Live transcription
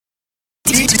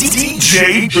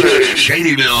DJ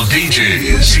Shadyville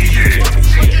DJs.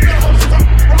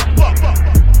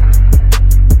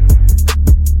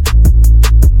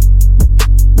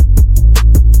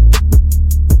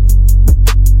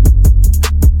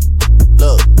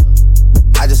 Look,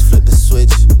 I just flipped the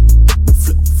switch.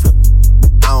 Flip, flip.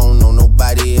 I don't know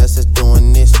nobody else that's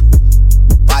doing this.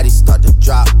 Bodies start to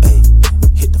drop, ayy.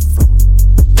 Hit the floor.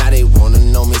 Now they wanna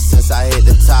know me since I hit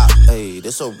the top, ayy.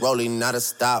 This a rolling, not a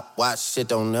stop. Watch, shit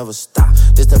don't never stop.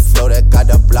 This the flow that got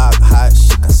the block hot.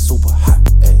 Shit got super hot,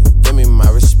 ayy. Give me my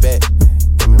respect,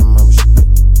 give me my respect.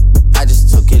 I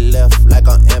just took it left like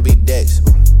on ambidex.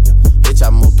 Bitch, I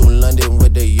moved through London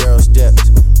with the Euro steps.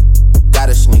 Got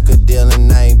a sneaker deal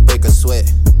and I ain't break a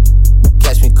sweat.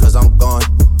 Catch me cause I'm gone,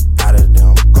 out of there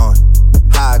I'm gone.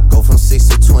 How I go from 6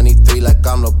 to 23 like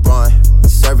I'm LeBron.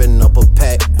 Serving up a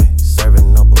pack,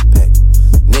 serving up a pack.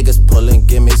 Niggas pulling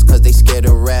gimmicks cause they scared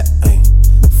to rap. Ay.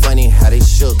 Funny how they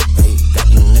shook, ay. Got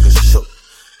these niggas shook.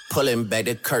 Pulling back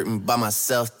the curtain by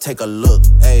myself, take a look.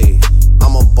 Ay.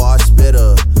 I'm a bar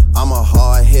spitter, I'm a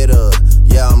hard hitter.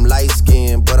 Yeah, I'm light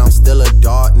skinned, but I'm still a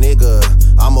dark nigga.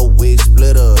 I'm a wig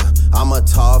splitter, I'm a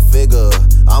tall figure.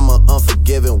 I'm a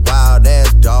unforgiving, wild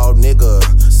ass dog nigga.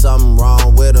 Something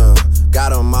wrong with him,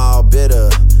 got him all bitter.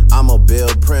 I'm a bill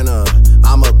printer,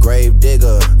 I'm a grave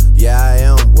digger. Yeah, I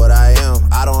am what I am.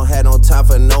 I don't have no time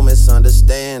for no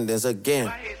misunderstandings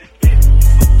again.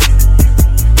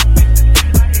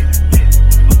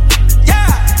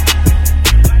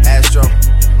 Astro.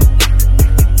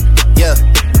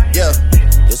 Yeah.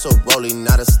 This a rolling,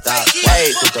 not a stop.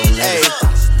 Hey,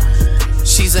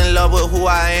 she's in love with who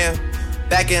I am.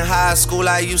 Back in high school,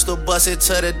 I used to bust it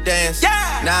to the dance.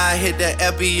 Yeah. Now I hit the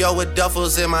FBO with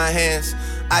duffels in my hands.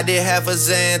 I did half a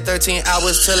Zan, 13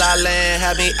 hours till I land.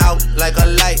 Had me out like a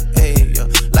light, ayy,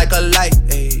 like a light,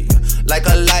 ayy, like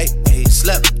a light, ayy.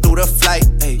 Slept through the flight,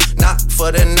 ayy, not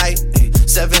for the night, ayy.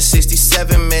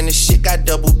 767, man, this shit got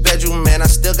double bedroom, man. I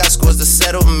still got scores to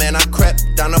settle, man. I crept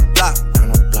down the block,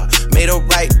 made a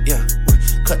right, yeah.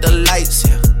 Cut the lights,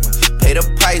 yeah. Pay the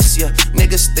price, yeah.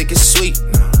 Niggas think it's sweet,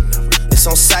 no, it's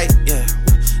on sight, yeah.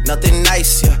 Nothing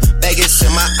nice, yeah. Vegas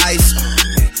in my ice,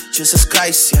 Jesus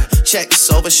Christ, yeah. Checks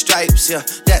over stripes, yeah.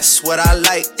 That's what I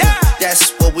like, yeah.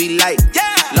 That's what we like,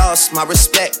 yeah. Lost my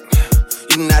respect,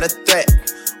 you not a threat.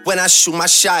 When I shoot my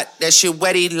shot, that shit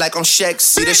wetty like on Shaq.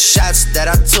 See the shots that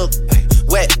I took,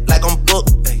 wet like on Book,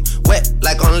 wet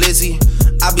like on Lizzie.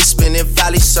 I be spinning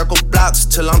valley circle blocks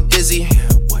till I'm dizzy.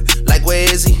 Like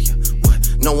where is he?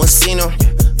 No one seen him.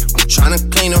 I'm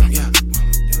tryna clean him.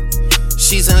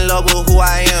 She's in love with who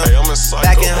I am.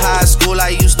 Back in high school, I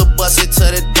used to bust it to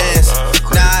the dance.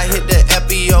 Now I hit the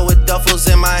FBO with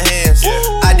duffels in my hands.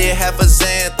 I did half a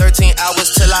Zan, 13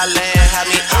 hours till I land. Had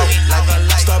me out like a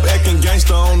light. Stop acting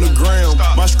gangster on the ground.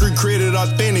 My street credit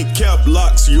authentic, cap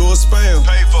locks, you're a spam.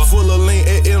 Full of lean,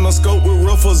 in a scope with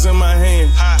ruffles in my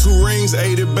hand. 2 rings,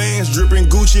 80 bands, dripping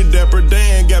Gucci, Dapper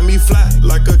Dan. Got me fly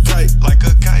like a kite, like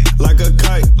a kite, like a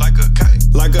kite, like a kite,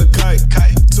 like a kite.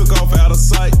 Took off out of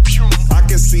sight. I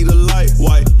can see the light,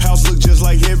 white house look just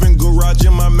like heaven. Garage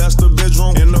in my master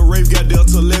bedroom, and the rave got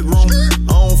Delta leg room.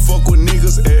 I don't fuck with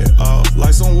niggas at all,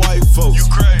 like some white folks. You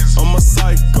crazy? I'm a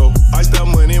psycho. I stop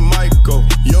money, Michael.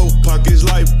 Yo, pockets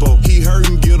lipo. He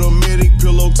hurtin', get a medic.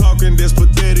 Pillow talking, that's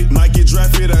pathetic. Nike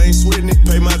draft it, I ain't sweating it.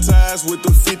 Pay my ties with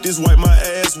the 50s, wipe my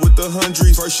ass with the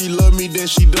hundreds. First she love me, then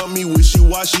she dump me.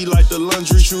 Wishy-washy like the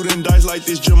laundry. Shooting dice like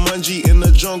this Jumanji in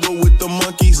the jungle with the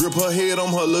monkeys. Grip her head,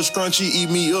 I'm her little scrunchy. Eat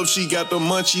me up, she got the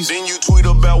munchies. Then you tweet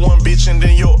about one bitch and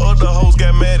then your other hoes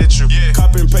got mad at you. Yeah.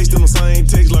 Copy and paste them the same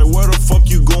text like where the fuck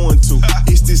you going to?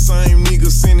 It's the same nigga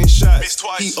sending shots.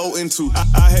 He 0-2.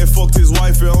 I had fucked his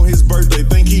wife on his birthday.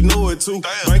 Think he know it too.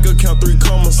 Damn. Bank account 3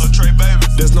 commas. A Trey baby.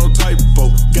 That's no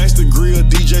typo. Gangsta grill,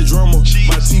 DJ drummer. Jeez.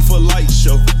 My T for light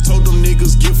show. Told them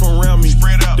niggas get from around me.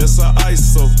 Spread out. That's a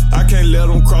ISO. I can't let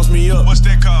them cross me up. What's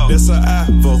that called? That's a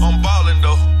IVO. I'm ballin'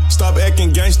 though. Stop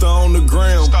acting gangster on the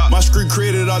ground. Stop. My street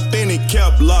credit authentic,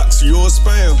 cap locks, you're a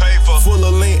spam. Full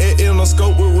of lean, in a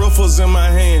scope with ruffles in my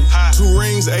hand. 2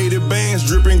 rings, 80 bands,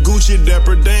 dripping Gucci,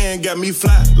 Dapper Dan. Got me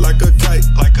fly like a kite,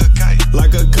 like a kite,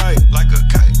 like a kite, like a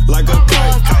kite, like a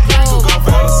kite. Took off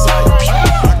out of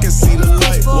sight. I can see the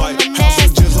light, white house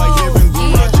look just like heaven.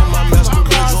 Garage in my master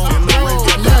bedroom, and the rave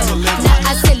got Delta leg room. Now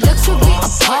I said luxury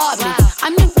apartment.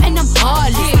 I'm in and I'm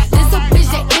heartless. There's a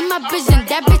bitch that in my vision.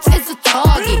 That bitch is a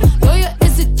target. Lawyer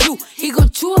isn't you. He gon'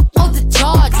 chew up all the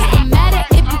charges. No matter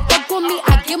if you fuck with me,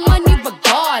 I get money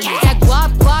regardless. That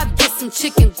guap, get some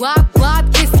chicken.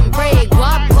 Guap, get some bread.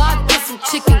 Guap, get some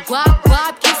chicken.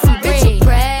 Guap, get some bread. Bitch, you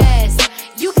press.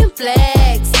 You can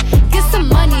flex. Get some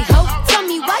money, ho. Tell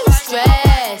me why you stressed.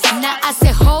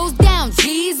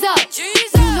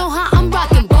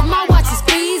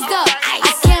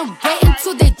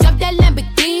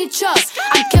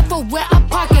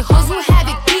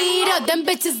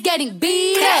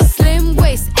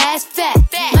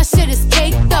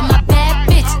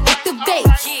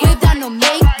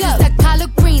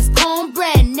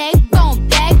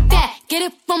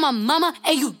 mama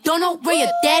and you don't know where your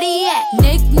daddy at.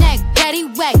 Knick-knack,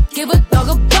 paddywhack, give a dog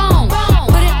a bone.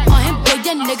 Put it on him, boy,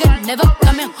 your nigga never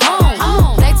coming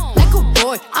home. Flex like a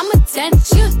boy, I'm a 10,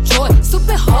 she a joy.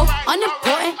 Stupid hoe,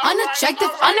 unimportant,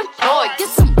 unattractive, unemployed. Get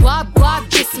some guap, guap,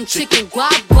 get some chicken.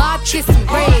 Guap, guap, get some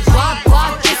bread. Guap,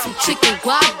 guap, get some chicken.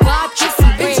 Guap, guap, get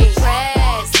some bread.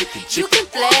 You can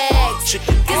flex,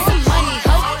 get some money,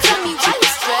 hoe. Tell me why you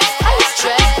stressed, why you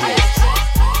stressed.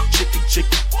 Chicken,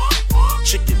 chicken,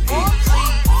 chicken heads.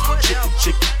 Chicken,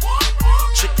 chicken,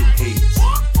 chicken heads.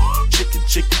 Chicken,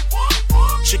 chicken,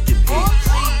 chicken heads.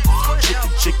 Chicken,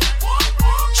 chicken,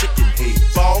 chicken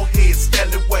heads. Bald head,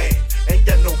 scallywag, ain't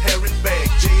got no hair in bag.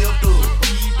 Jailed up,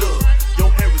 weed up,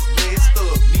 your hair is messed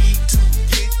up. Need to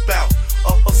get bout,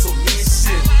 hustle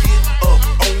mission. Get up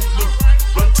on loop,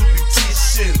 run to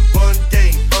beautician. Run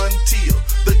game until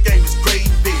the game is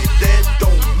gravy. That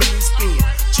don't mean spin,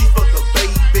 chief of the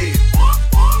baby.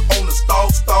 On the stall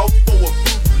for a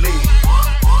bootleg.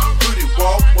 Pretty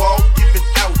walk, giving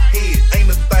out head. Ain't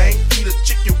a thing, eat a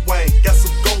chicken wing. Got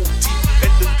some gold teeth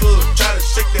at the club, try to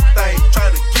shake that thing. Try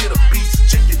to get a piece,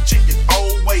 chicken,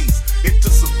 always. Into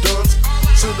some dumbs,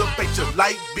 should've paid your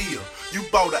light bill. You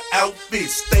bought an outfit,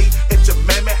 stay at your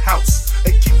mammy house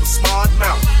and keep a smart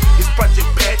mouth. It's Project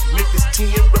Pat, Memphis 10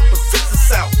 represents the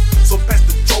South. So pass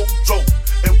the JoJo,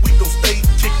 and we gon' stay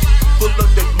kickin'. Full of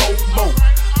that mo-mo,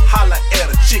 holla at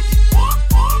a chicken.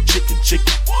 Chicken,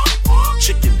 chicken,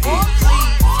 chicken heads.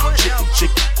 Chicken,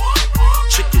 chicken,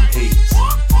 chicken heads.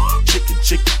 Chicken,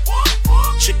 chicken,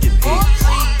 chicken heads.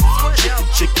 Chicken,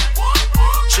 chicken,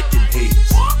 chicken heads.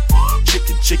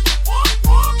 Chicken, chicken,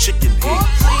 chicken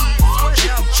heads.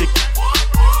 Chicken, chicken,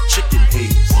 chicken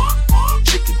heads.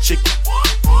 Chicken, chicken,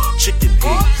 chicken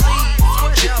heads.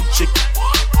 Chicken, chicken,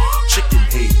 chicken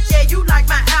heads. Yeah, you like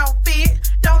my outfit?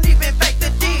 Don't even fake the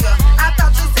deal. I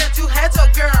thought you said you had your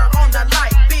girl on the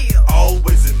light bill.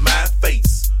 Always in my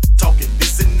face, talking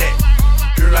this and that.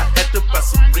 Girl, I had to buy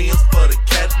some rims for the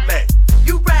Cadillac.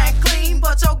 You ride clean,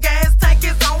 but your gas tank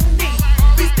is on D.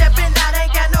 Be stepping out,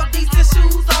 ain't got no decent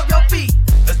shoes on your feet.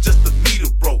 That's just the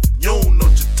meter, bro. You don't know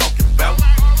what you're talking about.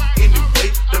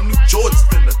 Anyway, them new Jordans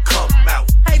finna come out.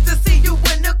 Hate to see you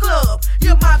in the club.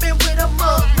 You're mobbing with a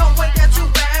mug. Knowing that you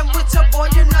riding with your boy,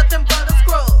 you're nothing but a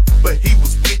scrub. But he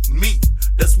was with me,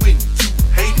 that's when you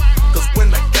hated. Cause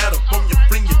when I got up on your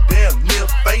friend, you damn near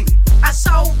fainted. I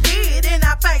sure did in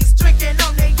our face, drinking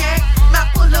on the yak. Mouth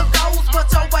full of goals,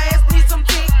 but your ass needs some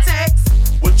Tic Tacs.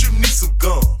 What you need some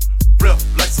gum, breath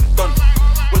like some thunder.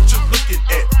 What you looking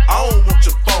at? I don't want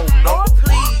your phone number. Oh,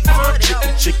 please,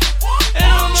 Chicken, chicken,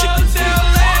 chicken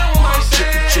heads.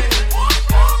 Chicken, chicken,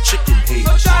 chicken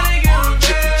heads.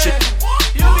 Chicken, chicken,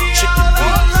 chicken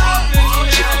heads.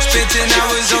 Spent 10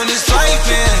 hours on this flight,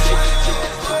 man.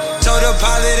 Told the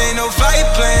pilot ain't no flight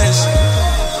plans.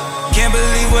 Can't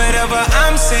believe whatever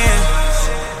I'm saying.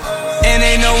 And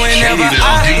they know whenever I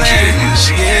land.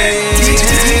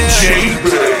 DJ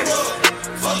Brad.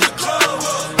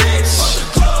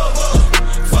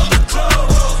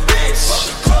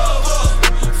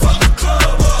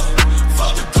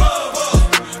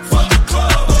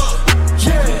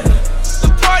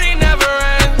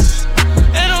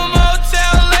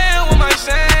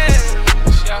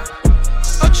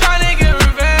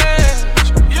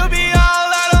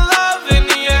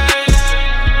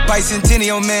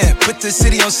 Centennial man, put the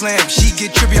city on slam. She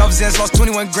get trippy off Zans, lost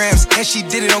 21 grams, and she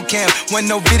did it on cam. Wasn't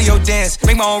no video dance,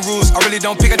 make my own rules. I really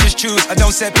don't pick, I just choose. I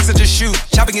don't set picks, I just shoot.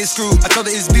 Shopping is screwed. I told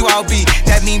her it's BYOB.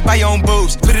 That mean buy your own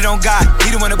boobs. Put it on God,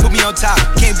 he the one to put me on top.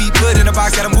 Can't be put in a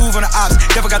box, gotta move on the ops.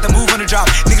 Never got the move on the drop.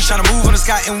 Niggas tryna move on the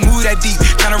sky and move that deep.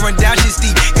 Tryna run down shit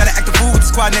steep. Gotta act the fool with the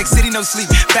squad, next city, no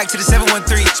sleep. Back to the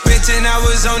 713. Spent 10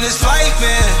 hours on this flight,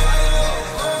 man.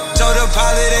 Told the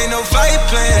pilot ain't no flight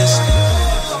plans.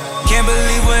 Can't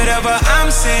believe whatever I'm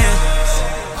saying.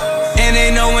 And they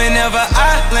know whenever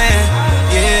I land.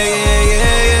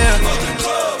 Yeah.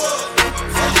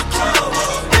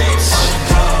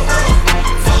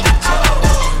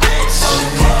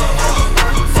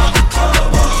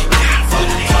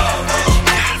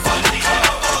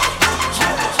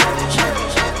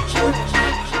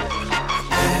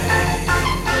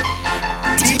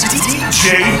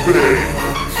 DJ Brad.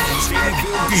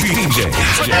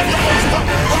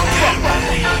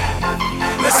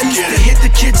 I used to hit the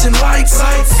kitchen lights,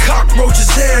 cockroaches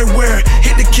everywhere.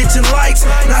 Hit the kitchen lights,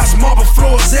 now it's marble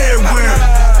floors everywhere.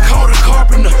 Call the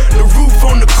carpenter, the roof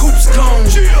on the coup's gone.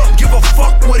 Give a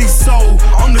fuck what he sold,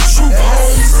 I'm the truth,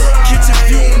 homes. Kitchen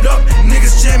fumed up,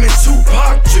 niggas jamming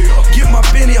Tupac. Get my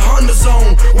Benny Hondas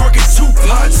on, working 2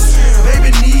 pots.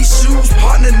 Baby need shoes,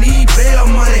 partner need bail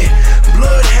money.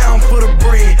 Bloodhound for the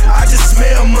bread, I just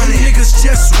smell money. Niggas it's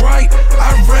just right.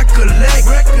 I recollect.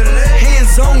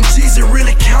 Hands on G's that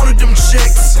really counted them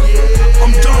checks.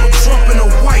 I'm Donald Trump in a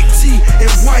white tee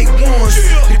and white ones.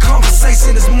 The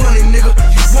conversation is money, nigga.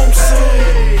 You want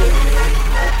some?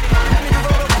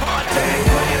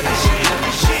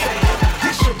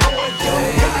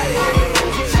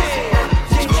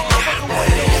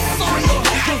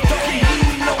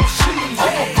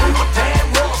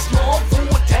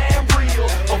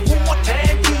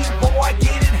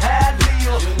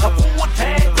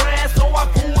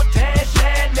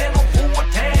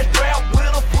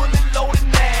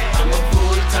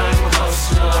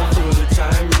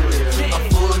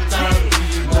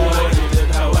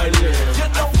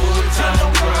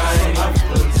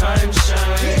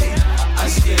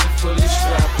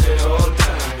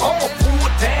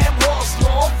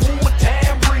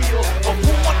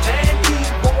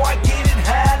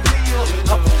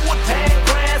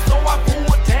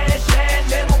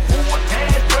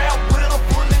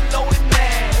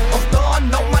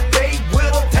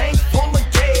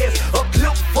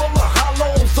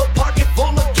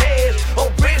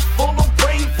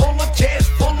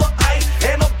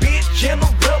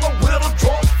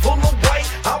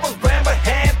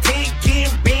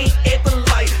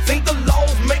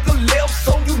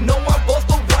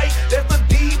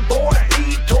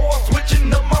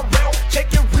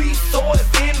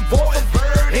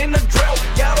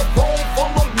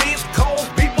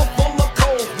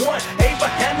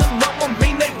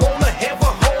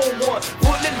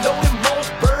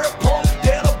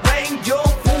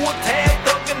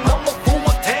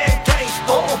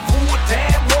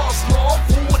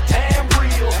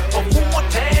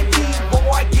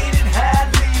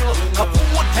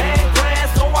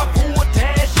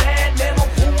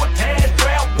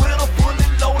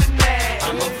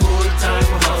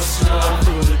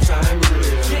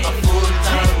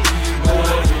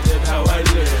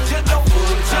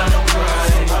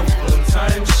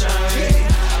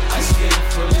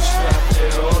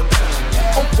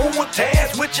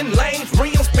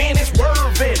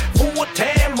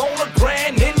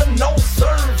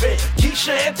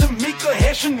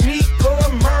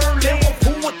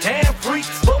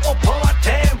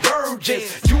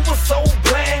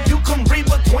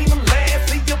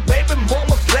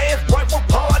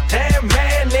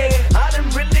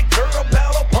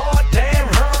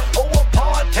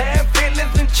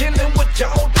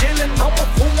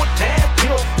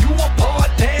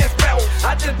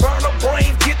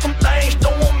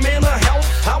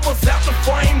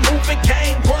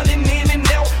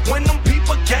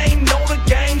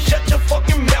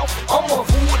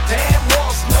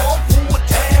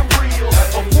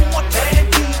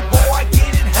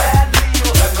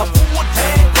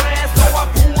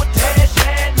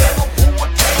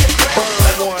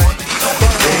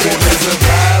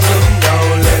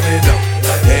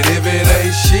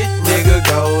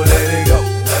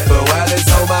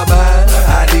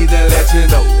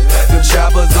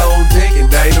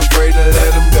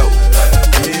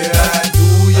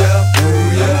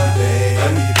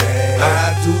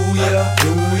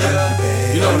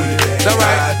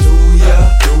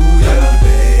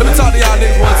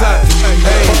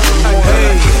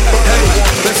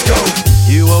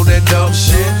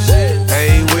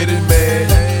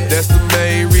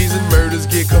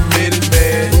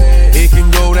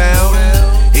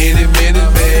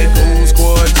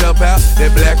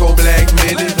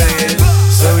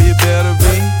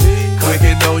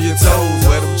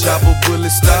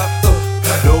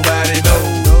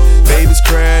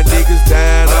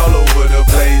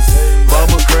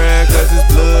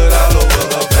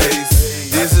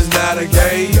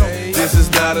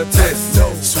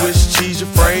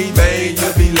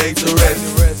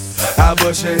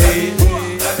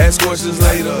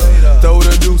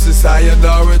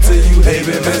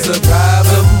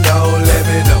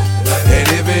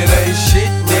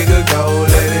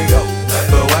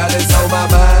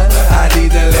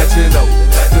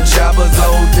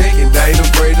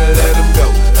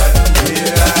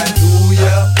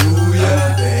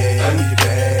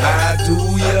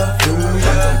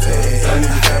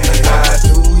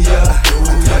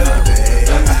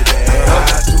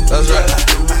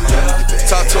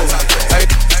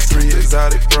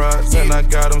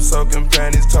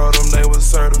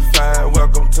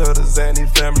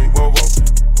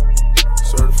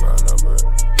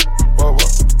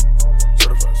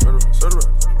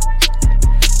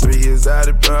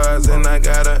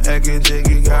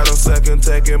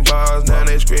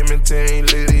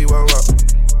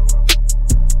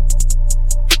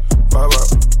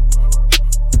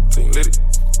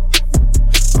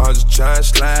 I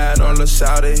slide on the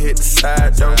side and hit the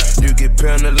side, though. You get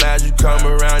penalized, you come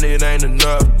around, it ain't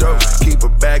enough, though. Keep a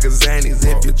bag of Xannies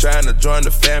if you're trying to join the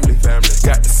family.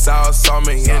 Got the sauce on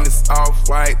me and it's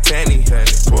off-white tanny.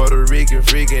 Puerto Rican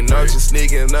freaking, no, she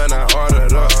sneaking, none I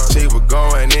ordered up. She was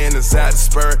going in inside the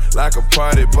spur like a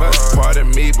party bus.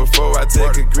 Pardon me before I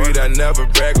take a greed, I never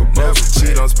brag or boast.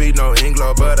 She don't speak no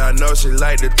English, but I know she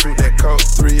like to treat that coat.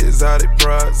 3 exotic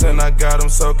bras, and I got them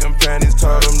soaking panties.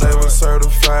 Told them they were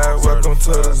certified. Welcome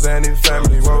to the Xanny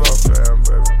family. Whoa, fam,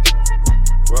 baby.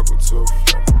 Welcome to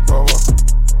fam. Whoa,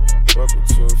 welcome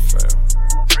to fam.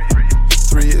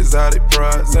 3 exotic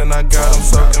bras, and I got them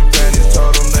soaking panties.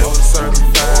 Told them they were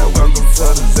certified. Welcome to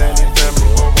the Xanny family.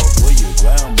 Whoa, where your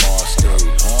grandma stay,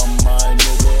 my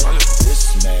nigga?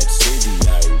 This mad city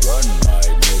I run, my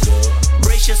nigga.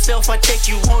 Brace yourself, I take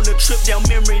you on a trip down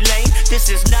memory lane. This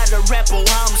is not a rapper,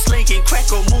 I'm slinging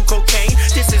crack or moon cocaine.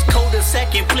 This is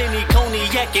cul-de-sac and plenty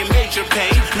cognac and major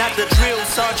pain. Not the drill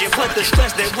sergeant, but the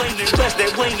stress that waiting, stress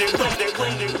that waiting, stress that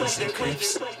waiting.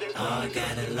 Clips all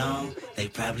got along. They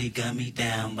probably gun me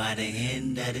down by the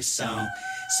end of the song.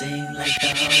 Sing like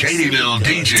the Shady little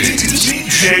DJ.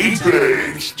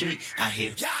 DJ Street. I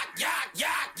hear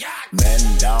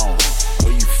man down.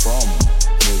 Where you from,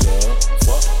 nigga?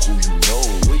 Fuck who you know.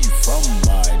 Where you from,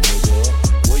 my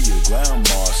nigga? Where your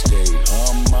grandma stay,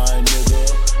 my nigga?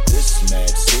 This mad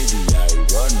city I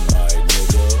run, my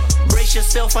nigga. Brace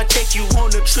yourself, I take you on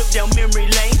a trip down memory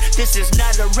lane. This is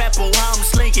not a rapper, I'm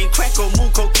slinging crack or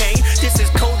moon cocaine. This is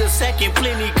cul-de-sac and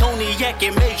plenty cognac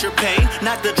and major pain.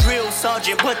 Not the drill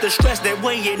sergeant, but the stress that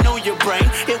weighing on your brain.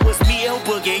 It was me, El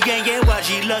Boogie, Yang Yang,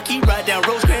 YG Lucky. Ride down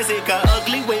Rosecrans, it got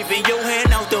ugly. Waving your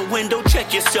hand out the window,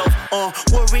 check yourself.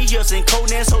 Warriors and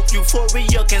Conans, hope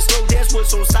euphoria can slow dance with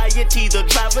society. The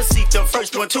driver seat, the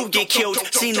first one to get killed.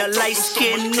 Seen a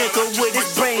light-skinned nigga with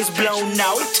his brains blown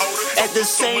out at the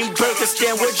same burger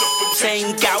stand with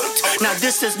same gout. Now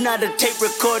this is not a tape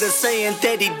recorder saying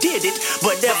that he did it,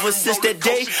 but ever since that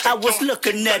day I was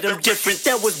looking at him different.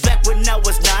 That was back when I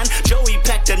was 9. Joey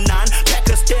packed a 9, pack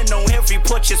a stand on every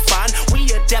porch is fine.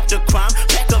 We adapt to crime,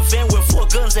 pack a van with 4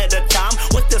 guns at a time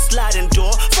with the sliding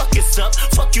door. Fuck it's up,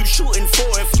 fuck you shooting for.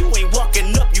 If you ain't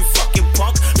walking up, you fucking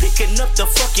punk. Picking up the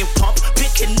fucking pump,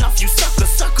 picking off you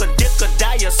sucker, dick or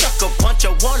die, a sucker punch.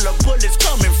 A wall of bullets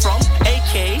coming from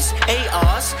AKs,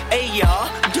 ARs, AR,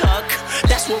 duck.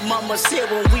 That's what mama said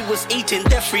when we was eating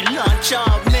that free lunch.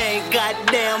 Oh man,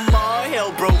 goddamn, all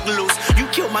hell broke loose. You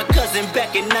killed my cousin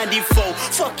back in 94.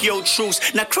 Fuck your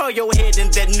truce. Now crawl your head in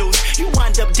that noose. You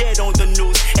wind up dead on the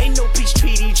news. Ain't no peace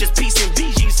treaty, just peace and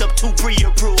BG's up to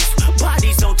pre-approved.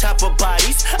 Bodies on top of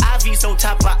bodies, IVs on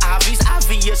top of IVs.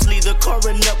 Obviously the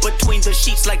coroner between the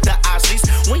sheets like the Osleys.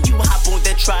 When you hop on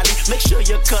that trolley, make sure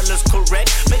your color's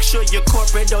correct. Make sure you're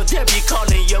corporate or they'll be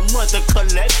calling your mother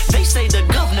collect. They say the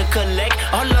governor collect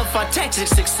all of our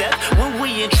taxes except when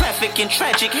we in traffic and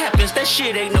tragic happens. That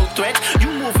shit ain't no threat. You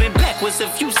moving backwards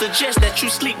if you suggest that you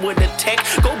sleep with a tech.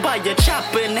 Go buy your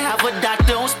chopper and have a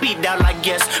doctor on speed dial, I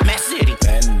guess. Mad City.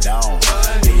 Bend down.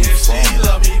 Money and she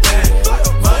love me back.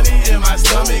 Money in my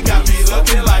stomach got me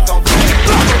looking like I'm fat.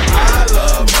 I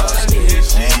love money and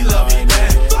she love me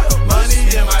back. Money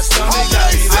in my stomach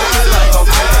got me looking like I'm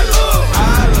fat.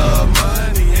 I love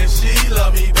money and she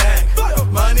love me back.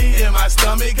 Money in my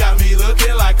stomach got me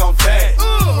looking like I'm fat.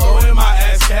 Oh, in my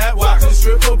ass cap, walking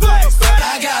stripper black fat.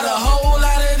 I got a whole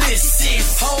lot of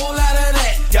this, whole lot of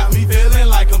that. Got me feeling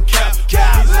like I'm capped.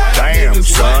 Damn,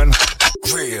 son.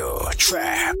 Real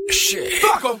trap shit.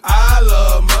 Fuck 'em. I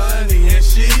love money and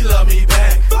she love me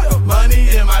back. Money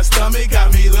in my stomach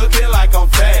got me looking like I'm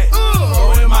fat.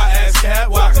 Oh, in my ass cap,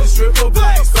 walking stripper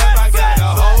black fat. I got a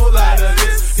whole lot of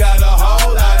this, got a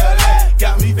whole lot of that.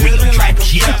 Got me feeling like I'm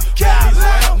capped. Got these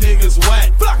rap niggas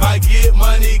whack. Might get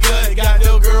money good, got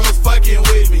them girls fucking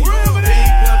with me.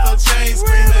 Pink Panther chain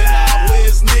screaming out,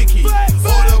 where's Nicki?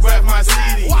 Photograph my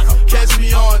CD, catch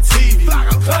me on TV.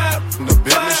 Clap. The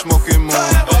business smoking moon,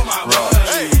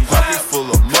 pocket full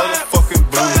of motherfucking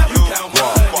blue.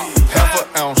 Half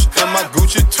an ounce in my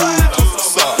Gucci tube.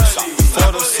 Socks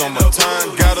for the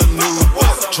summertime, got a new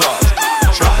drop.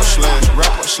 Trapper slash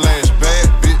rapper slash bad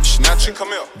bitch snatching. Come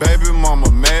here, baby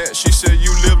mama mad. She said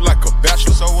you live like a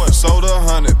bachelor. So what? Sold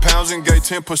 100 pounds and gave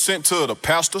 10% to the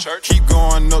pastor. Church. Keep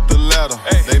going up the ladder.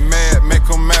 Hey. They mad, make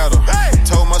them matter. Hey.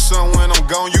 Told my son when I'm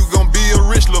gone, you gon' be a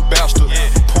rich little bastard. Yeah.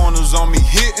 Pointers on me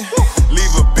hitting,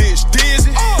 leave a bitch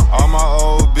dizzy. All my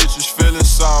old bitches feeling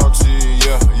salty,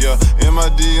 yeah. In my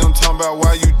D, I'm talking about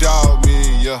why you dog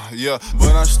me, yeah.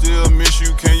 But I still miss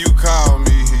you, can you call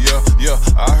me, yeah.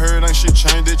 I heard ain't shit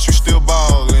changed, that you still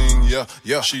ballin',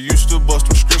 yeah. She used to bust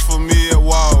them scripts for me at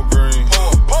Walgreens.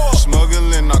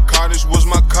 Smuggling narcotics was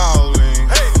my calling.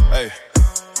 Hey,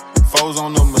 foes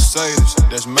on the Mercedes,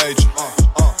 that's major.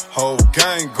 Whole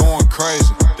gang going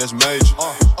crazy, that's major.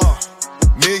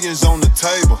 Millions on the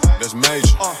table, that's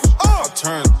major. I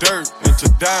turn dirt into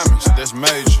diamonds, that's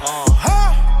major.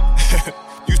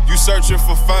 You searching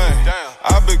for fame.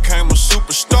 I became a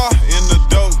superstar in the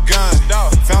dope game.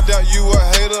 Found out you a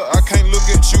hater, I can't look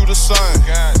at you the same.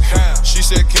 She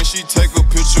said, can she take a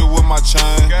picture with my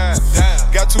chain?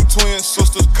 Got two twin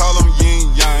sisters, call them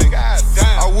yin yang.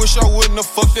 I wish I wouldn't have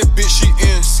fucked that bitch, she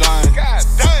insane.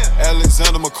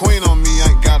 Alexander McQueen on me,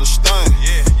 ain't got a stain.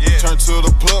 Turn to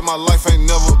the plug, my life ain't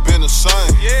never been the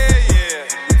same.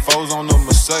 Foes on the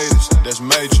Mercedes, that's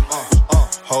major.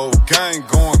 Whole gang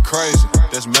going crazy,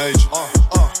 that's major.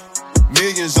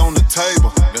 Millions on the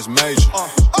table, that's major.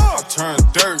 I turn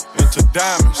dirt into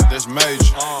diamonds, that's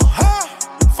major.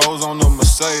 Foes on the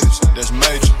Mercedes, that's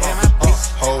major.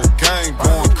 Whole gang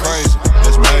going crazy,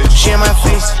 that's major. She in my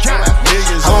face,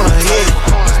 Millions I wanna hit,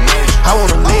 I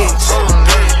wanna legs,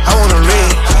 I wanna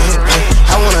red,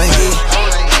 I wanna hit,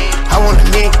 I wanna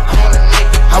nick,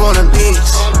 I wanna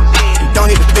legs.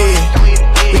 Don't hit the bed,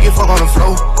 we can fuck on the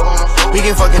floor, we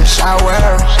can fuck in the shower,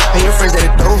 and your friends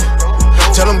at the door.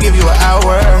 Tell them give you an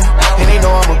hour, and they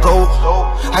know I'ma go.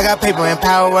 I got paper and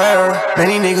power,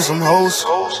 many niggas some hoes.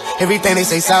 Everything they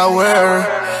say sour.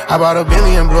 I bought a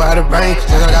billion, blew out the brain.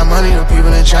 Since I got money, the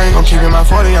people in chain. I'm keeping my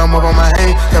 40, I'm up on my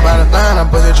aim. Step out of line, I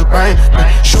busted your brain.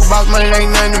 Shootbox money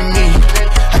ain't nothing to me.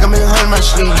 I can make 100 my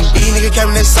sleeve. These niggas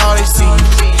coming, that's all they see.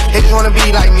 They just wanna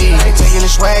be like me. They taking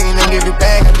the swag and then give it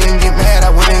back. I didn't get mad,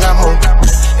 I went and got more.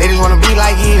 They just wanna be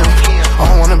like him. I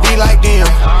don't wanna be like them.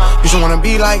 You just wanna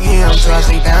be like him. Till I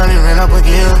stay down and ran up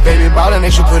again. Baby ballin',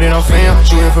 they should put it on film.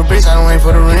 Shooting for bricks, I don't aim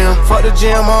for the rim. Fuck the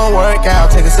gym, on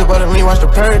workout. Take a sip of the lean, watch the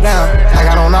purr down. I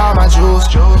got on all my jewels,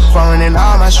 foreign in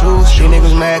all my shoes. These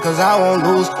niggas mad cause I won't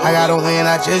lose. I gotta win,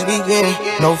 I just begin.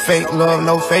 No fake love,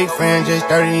 no fake friend. Just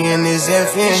 30 in this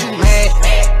FN. She mad,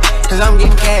 cause I'm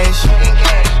getting cash.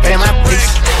 But in my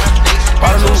place,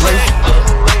 bought a new race.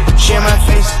 She in my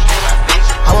face,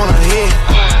 I wanna hit,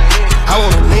 I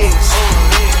wanna legs,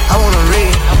 I wanna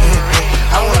red,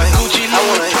 I wanna Gucci, I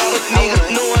wanna hit, niggas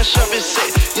know I shop at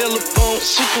set. Yellow bone,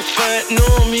 super fine, know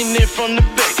I'm in there from the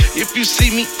back. If you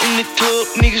see me in the club,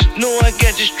 niggas know I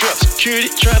got this drop. Security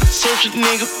try to search a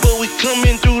nigga, but we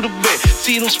coming through the back.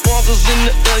 See them sparkles in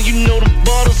the air, you know the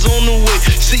bottles on the way.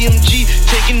 CMG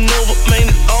taking over, man,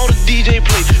 it's all the DJ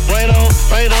play. Right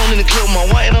on in the club, my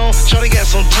white on. Charlie got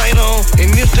some tight on.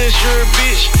 And if that's your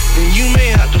bitch, then you may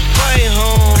have to fight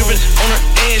home. Gripping on her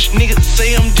ass, niggas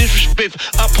say I'm disrespectful.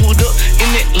 I pulled up in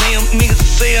that lamb, niggas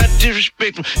say I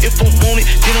disrespect them. If I want it,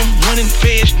 then I'm running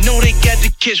fast. Know they got the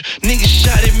catch. Niggas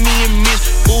shot at me and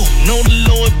missed. Ooh, know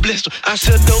the Lord blessed them. I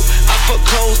sell dope, I fuck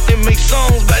hoes, and make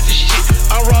songs about this shit.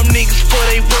 I rob niggas for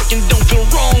they work and don't feel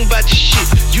wrong about this shit.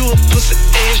 You a pussy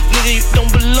ass nigga, you don't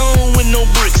belong with no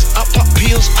bricks. I pop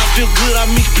pills, I feel good, I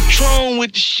mix Patron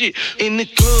with the shit. In the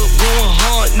club, going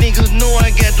hard, niggas know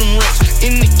I got them racks.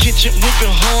 In the kitchen,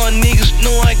 whipping hard, niggas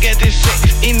know I got that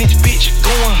sack. In this bitch,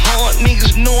 going hard,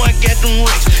 niggas know I got them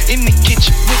racks. In the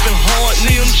kitchen, whipping hard,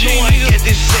 niggas know I got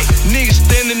that sack. Niggas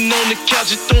standing on the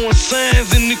couch and throwing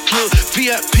signs in the club.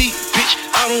 VIP, bitch,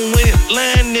 I don't wait in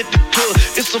line at the club.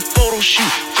 It's a photo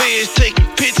shoot, feds taking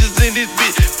pictures in this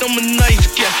bitch. I'm a nice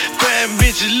guy, bad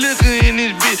bitches looking in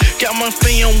this bitch. Got my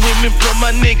fam with me, plus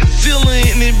my nigga Zilla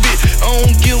in this bitch. I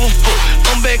don't give a fuck,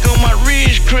 I'm back on my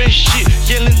Ridge Crest shit.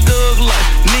 Yelling thug life,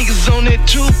 niggas on that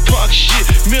Tupac shit.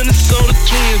 Minnesota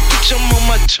twins, bitch, I'm on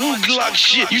my 2 Glock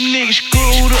shit. You niggas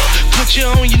screwed up, put you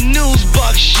on your news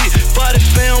box shit. Body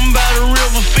found by the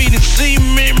river, feeding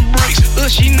cement bricks.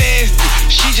 She nasty,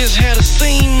 she just had a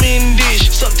semen dish.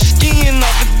 Suck the skin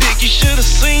off the dick, you should've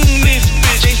seen this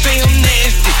bitch. They say I'm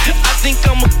nasty, I think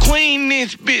I'm a queen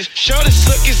this bitch. Shorty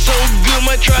suck it so good,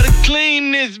 might try to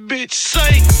clean this bitch.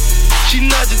 Say, she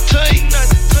not the type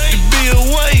to be a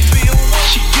wife.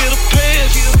 She get a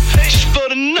pass just for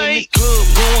the night. In the club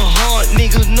going hard,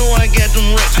 niggas know I got them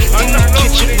racks. In the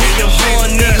kitchen whipping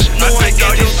hard, niggas know I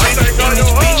got them racks. In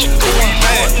this bitch going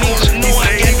hard, niggas know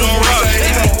I got them racks.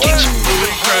 In the kitchen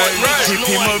whipping hard, niggas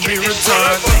know I got them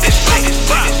racks.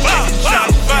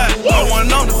 I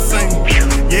wasn't on the scene.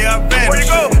 Yeah, I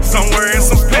vanished. Somewhere in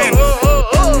some panic.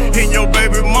 Hitting your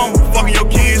baby mama, fucking your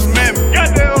kids, mammy.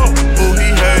 Who he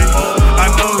hate? I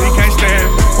know he can't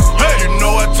stand me. You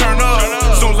know I turn up.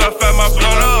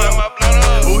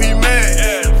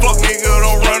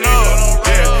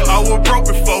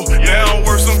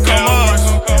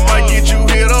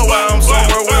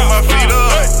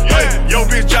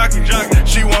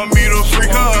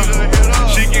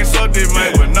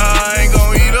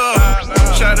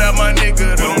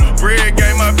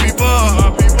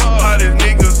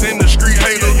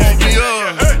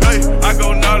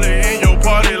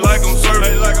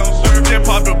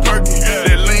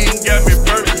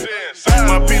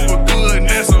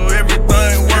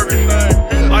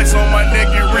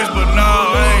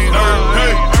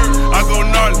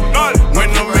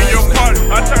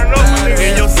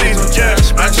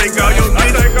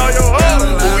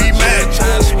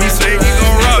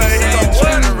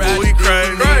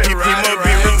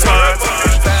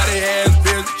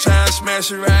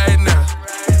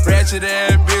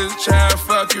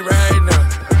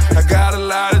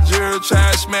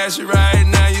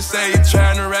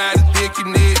 ride his dick, you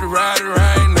need to ride it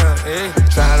right now. Hey.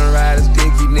 Tryna ride his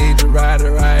dick, you need to ride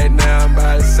it right now. I'm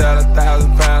about to sell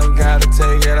 1,000 pounds, gotta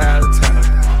take it out of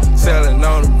town. Selling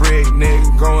on the brick,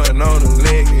 nigga, going on the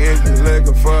lick. If you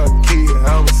looking for a key,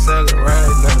 I'ma sell it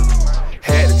right now.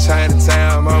 Had to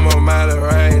Chinatown, I'm on Miley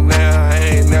right now. I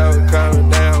ain't never coming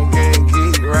down, getting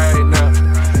geek right now.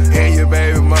 And your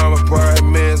baby mama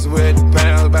apartments with the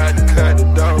pounds, about to cut the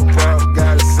dope up,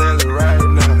 gotta sell it right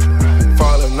now.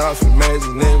 Falling off a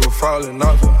major nigga, falling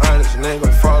off an honest nigga.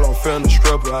 Fall off in the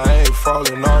stripper, I ain't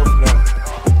falling off now.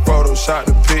 Photoshop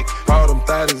the pic, all them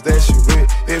thotties that she with.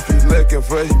 If you looking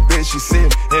for your bitch, she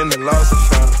sitting in the lost and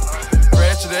found.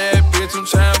 Ratchet ass bitch, I'm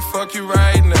tryna fuck you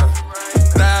right now.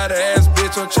 Loud ass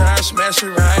bitch, I'm tryna smash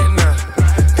you right now.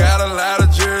 Got a lot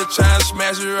of jury tryna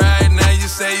smash you right now. You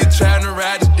say you tryna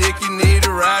ride your dick, you need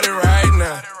to ride it right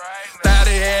now.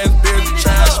 Thotty ass bitch, I'm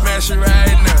tryna smash you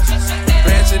right now.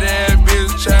 Ratchet ass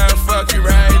bitch, I'm tryna fuck you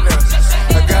right now.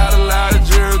 I got a lot of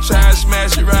jury tryna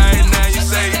smash you right now. You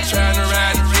say you tryna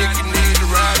ride your dick, you need to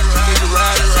ride it, you need to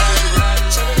ride it, ride it, ride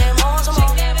it.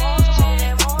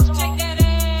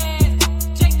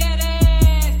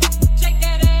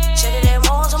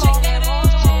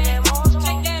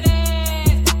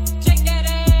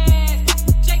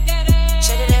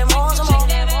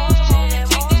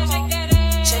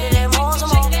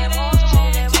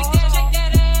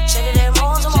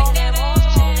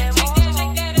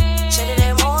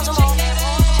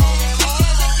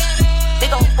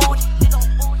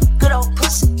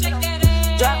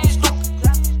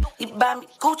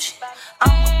 Gucci,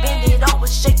 I'ma bend it over,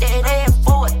 shake that ass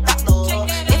for $1.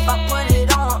 If I put it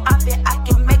on, I bet I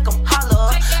can make them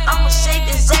holler. I'ma shake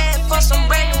this ass for some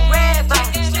brand new red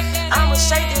bottoms. I'ma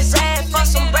shake this ass for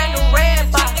some brand new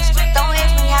red bottoms. Don't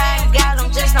ask me how I got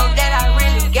them, just know that I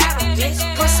really got them, bitch.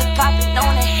 Pussy poppin'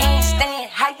 on a handstand,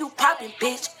 how you poppin',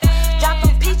 bitch? Drop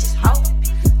them peaches, ho.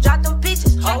 Drop them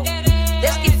peaches, ho.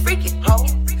 Let's get freaky, ho.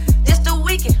 This the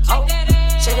weekend, ho.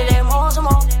 Shake that ass some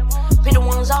more. Pick the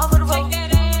ones off of the road.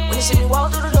 When you see me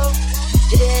walk through the door,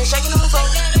 get that ass shaking on the floor.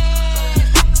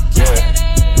 Yeah.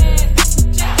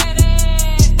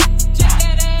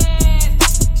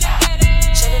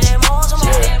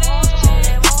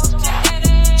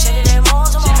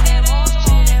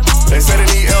 They say they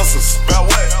need answers. About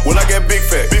what? Well, I got big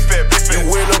fat. Big fat, big fat.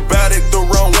 You went about it the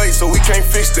wrong way, so we can't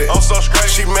fix that. I'm so straight.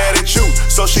 She mad at you,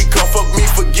 so she come fuck me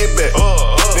for get back.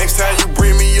 Next time you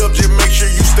bring me up, just make sure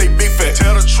you stay big fat.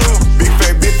 Tell the truth. Big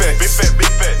fat, big fat. Big fat,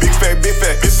 big fat. Big fat, big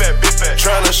fat. Big fat, big fat.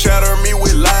 Tryna shatter me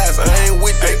with lies, I ain't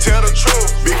with that. Hey, tell the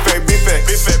truth. Big fat, big fat.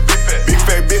 Big fat, big fat. Big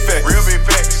fat, big fat. Real big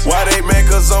facts. Why they mad?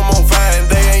 Cause I'm on fire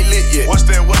and they ain't lit yet. What's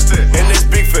that? What's that? And it's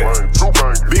big fat.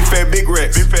 Big fat, big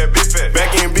racks. Big fat, big fat.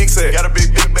 Back in big sack. Got a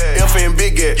big bag. F and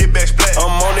big at. Get back splat.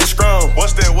 I'm on it strong.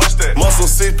 What's that? What's that? Muscle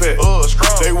six pack.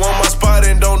 Strong. They want my spot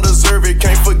and don't deserve it.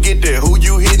 Can't forget that. Who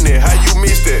you hitting it? How you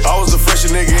missed that? I was a fresh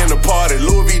nigga in the party.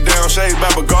 Louis V down, shades by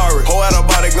Bagari. Whole out of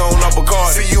body gone up a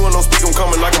card. See you and don't speak, I'm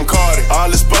coming like I'm Cardi. I'll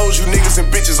expose you niggas and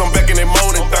bitches. I'm back in that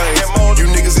molding things. You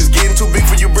niggas is getting too big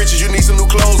for your britches. You need some new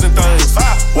clothes and things.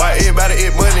 Why everybody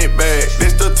eat money bag?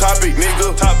 This the topic,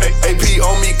 nigga. AP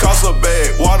on me cost a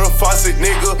bag. Water faucet,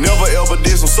 nigga. Never ever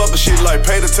did some sucker shit like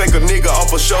pay to take a nigga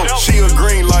off a show. She a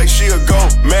green like she a go.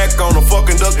 Mac on a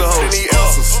fucking duster hoe. Need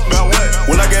answers. About what?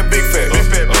 When I got big fat.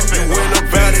 You went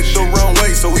about it the wrong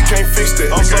way, so we can't fix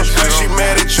that. I'm so straight, she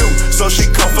mad at you, so she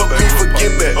come fuck me for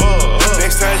get back.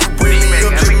 Next time you bring me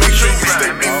up, just make sure you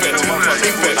stay big fat.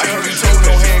 Big fat. I can't be told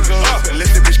no handguns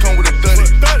unless the bitch come with a thuddy.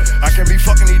 I can't be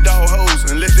fucking these dog hoes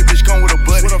unless the bitch come with a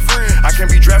buddy. I can't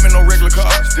be driving no regular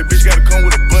cars. The bitch gotta come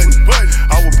with a button.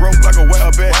 I was broke like a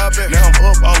wild bat. Now I'm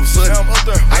up all of a sudden.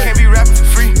 I can't be rapping for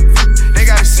free. They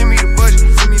gotta send me the budget.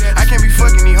 I can't be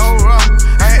fucking these hoes raw.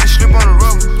 I had to slip on the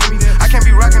rubber. I can't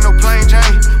be rocking no plain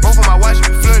Jane. Both of my watches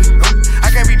be flooded.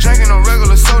 I can't be drinking no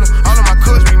regular soda. All of my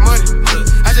cups be muddy.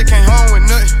 I just came home with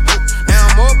nothing. Now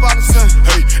I'm up all of a sudden.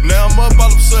 Hey, now I'm up all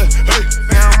of a sudden. Hey,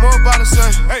 now I'm up all of a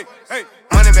sudden. Hey, hey.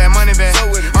 Money bag, money bag.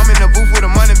 I'm in the booth with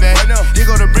a money bag. You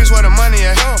go to bricks where the money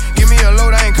at. Give me a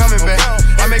load, I ain't coming back.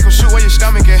 I make them shoot where your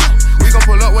stomach at. We gon'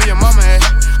 pull up where your mama at.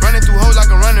 Running through hoes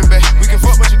like a running back. We can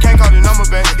fuck, but you can't call the number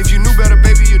back. If you knew better,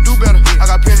 baby, you do better. I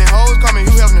got plenty hoes, call me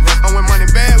Hugh Hefner. I went money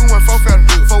bad, who went 4 fatter?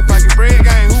 4 pocket bread,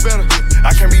 gang, who better?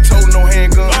 I can't be told no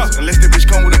handguns unless the bitch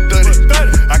come with a thuddy.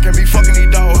 I can't be fucking these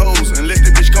dog hoes unless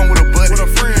the bitch come with a buddy.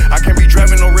 I can't be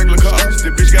driving no regular cars. The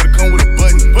bitch gotta come with a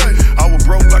button. I was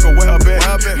broke like a wild bat.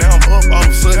 Now I'm up all of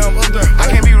a sudden. I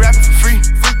can't be rapping for free.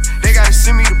 They gotta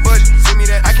send me the budget.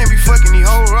 I can't be fucking these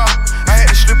hoes raw. I had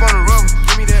to slip on the rubber.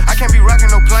 I can't be rocking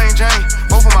no plain Jane.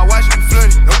 Both of my watches be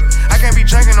flooded. I can't be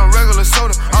drinking no regular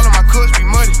soda. All of my cups be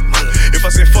muddy. If I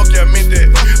said fuck fuck yeah, I meant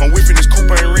that. I'm whipping this coupe,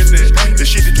 I ain't rent that. The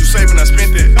shit that you saving, I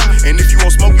spent that. And if you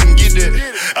want smoke, you can get that.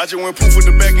 I just went poof with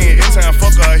the back end. Every time I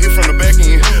fuck her, I hit from the back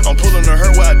end. I'm pulling her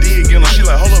what I did, get her. She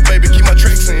like, hold up, baby, keep my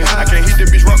tracks in. I can't hit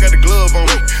that bitch, rock, got the glove on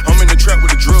me. I'm in the trap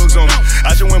with the drugs on me.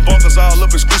 I just went bonkers all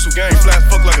up, exclusive game. Fly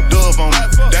fuck like a dove on me.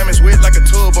 Diamonds wet like a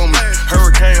tub on me.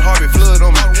 Hurricane Harvey flood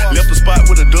on me. Left the spot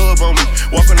with a dove on me.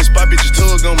 Walk on the spot, bitches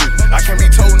tug on me. I can't be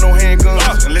told no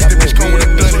handguns unless the bitch come with a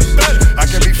gun. I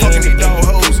can't be fucking these dog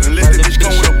hoes unless the bitch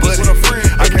come with a buddy.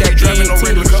 I can't be driving no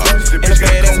regular cars. The bitch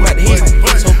gotta come with a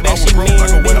buddy. I was broke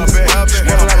like a well bag.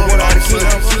 Now I'm up all the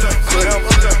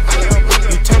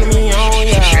You turning me on,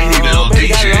 yeah. Baby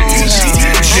got long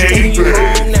hair.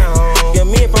 Now, yeah,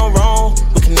 me if I'm wrong.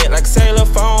 We connect like a cellular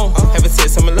phone. Having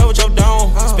sex, I'm in love with your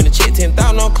dome. Spend a check,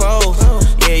 10,000 on clothes.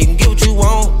 Yeah, you can get what you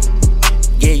want.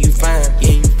 Yeah, you fine.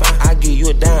 Yeah, you fine. I give you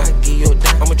a dime.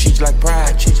 I'ma treat you like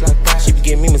pride. She be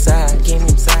giving me massage.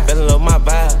 Fell in love with my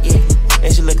vibe. Yeah,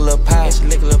 and she lick a little pie.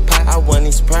 I wasn't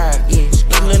even surprised. Yeah,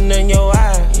 you looking in your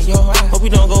eye. Hope you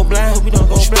don't go blind.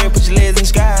 Spread, put your legs in the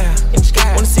sky.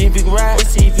 Wanna see if you can ride.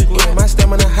 Yeah, my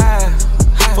stamina high.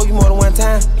 Fuck you more than one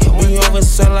time. When you over,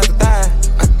 sound like a thigh.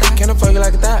 Can I fuck you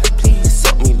like a thigh? Please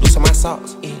suck me, loosen my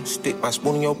socks. Stick my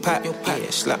spoon in your pot. Yeah,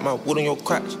 slap my wood on your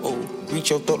crotch. Oh, reach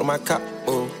your throat to my cock.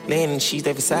 Oh, laying in the sheets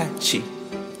every side. Shit,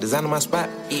 designing my spot.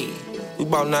 Yeah, we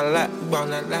ballin' out a lot.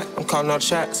 I'm calling all the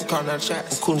shots. I'm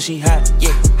cool and she hot.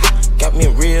 Yeah, got me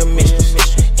a real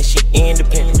mistress, and she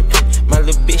independent. My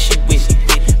little bitch, she with it.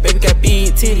 Baby got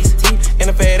big titties, and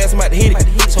a fat ass, I'm about to hit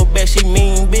it. So bad, she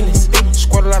mean business.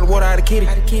 Squirt a lot of water out of kitty.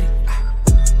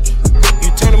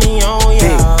 You turning me on,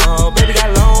 yeah. Baby got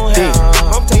long hair.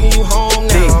 I'm taking you home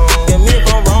now. Yeah, me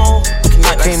if I'm wrong.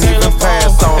 I can't even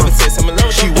pass on her.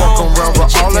 She walk around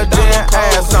with all her damn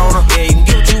ass on her. Yeah, you can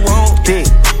get what you want. Dick.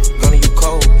 None of you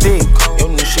cold. Dick. Your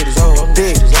new shit is old.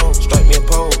 Dick. Strike me a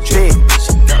pole. Dick.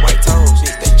 She got white toes.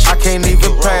 I can't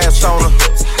even pass on her.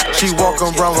 She walk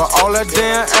around with all her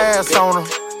damn ass on her.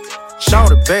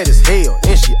 Shawty bad as hell,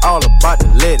 and she all about the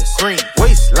lettuce. Green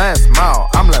waistline smile,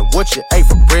 I'm like, what you ate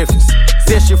for breakfast?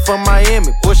 Said she from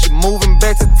Miami, but she moving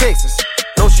back to Texas.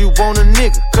 Know she want a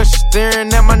nigga, cause she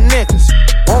staring at my necklace.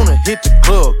 Wanna hit the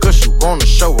club, cause she wanna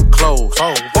show her clothes.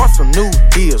 Bought some new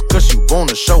heels, cause she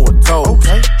wanna show her toes.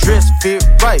 Dress fit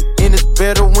right, and it's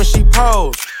better when she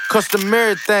pose.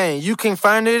 Customary thing, you can't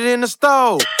find it in the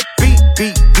store.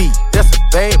 Beat, that's a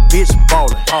bad bitch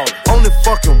ballin'. Only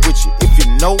fucking with you if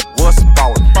you know what's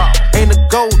ballin'. Ain't a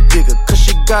gold digger, cause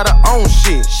she got her own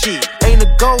shit. Ain't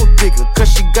a gold digger,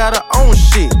 cause she got her own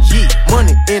shit.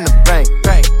 Money in the bank,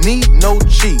 need no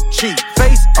cheat.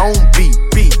 Face on beat,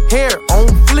 hair on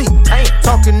fleek. Ain't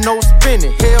talking no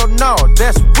spinning, hell no,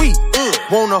 that's weak.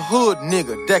 Want a hood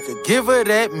nigga that could give her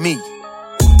that meat.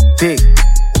 Dick.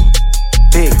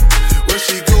 Where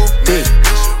she go? Dick.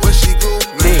 Where she go?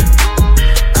 Dick.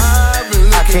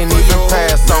 I can't even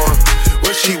pass on her.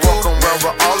 She walk around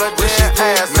with all her damn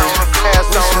ass on her.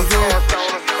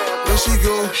 Where she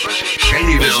go?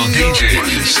 Shadyville DJ.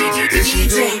 Where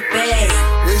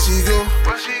she go?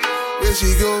 Where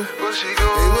she go? Where she go?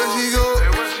 Hey, where she go?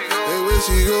 Hey, where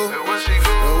she go? Where she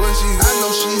go? I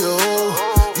know she a hoe.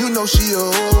 You know she a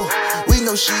hoe. We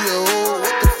know she a hoe.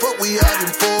 What the fuck we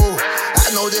arguing for?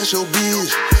 I know that's your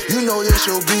bitch. You know that's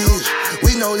your bitch.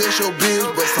 We know that's your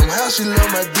bitch. But somehow she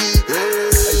love my dick.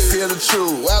 Hey, tell the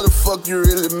truth. Why the fuck you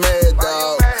really mad,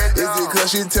 dog? Is it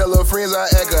cause she tell her friends I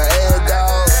act a ad,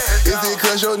 dog? Is it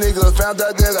cause your nigga found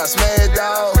out that I smashed,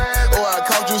 dog? Or I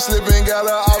caught you slipping, got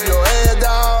her off your head,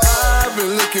 dog? I've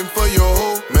been looking for your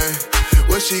hoe, man.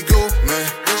 Where she go, man?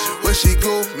 Where she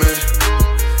go, man?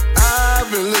 I've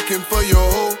been looking for your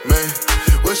hoe, man.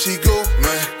 Where she go,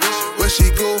 man? Where she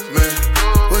go, man?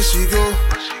 Where she go?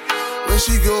 Where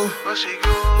she go? Where she go?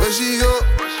 Where she go?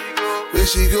 Where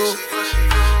she go?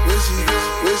 Where she go? Where she go?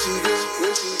 Where she go?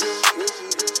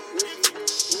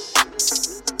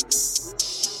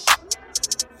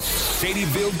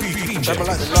 Shadyville DJ. Trapping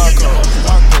like the narco.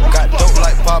 Got dope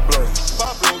like Pablo.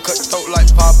 Cut throat like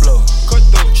Pablo.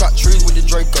 Chop trees with the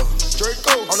Draco.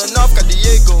 On the north got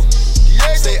Diego.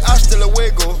 Say hasta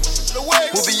luego.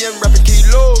 We'll be in rapping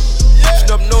kilo.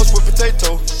 Snub nose with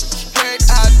potato. Straight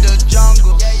out the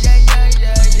jungle.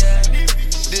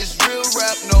 This real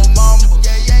rap, no mumble.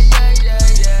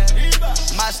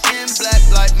 My skin black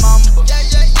like mamba.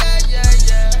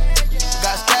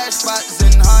 Got stash spots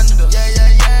in Honda.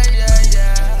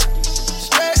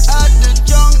 Straight out the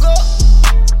jungle.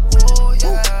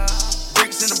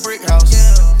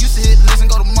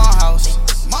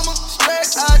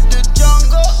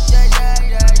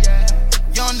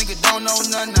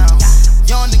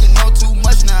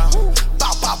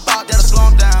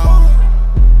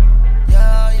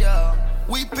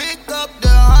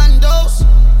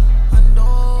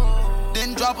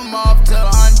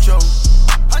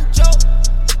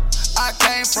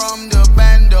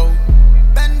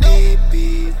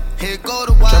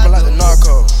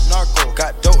 narco.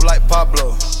 Got dope like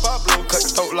Pablo. Cut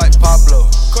throat like Pablo.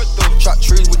 Chop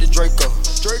trees with the Draco.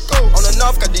 On the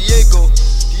north got Diego.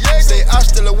 Say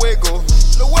hasta luego.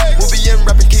 We'll be in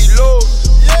rapping kilos.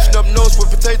 Snub nose with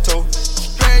potato.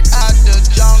 Straight out the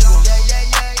jungle.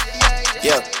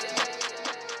 Yeah.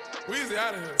 Weezy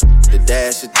out of here. The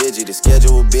dash is digi, the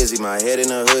schedule busy. My head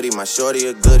in a hoodie, my shorty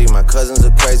a goodie. My cousins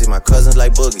are crazy, my cousins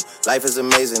like Boogie. Life is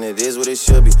amazing, it is what it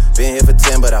should be. Been here for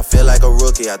 10, but I feel like a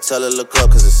rookie. I tell her look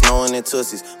up, cause it's snowing in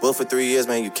Tootsies. Booked for 3 years,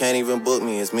 man, you can't even book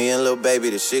me. It's me and Lil Baby,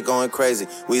 the shit going crazy.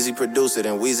 Weezy produced it,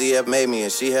 and Weezy F made me.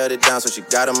 And she held it down, so she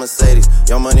got a Mercedes.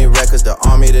 Young Money Records, the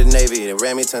Army, the Navy. They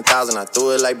ran me 10,000, I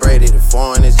threw it like Brady. The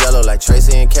foreign is yellow like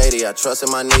Tracy and Katie. I trusted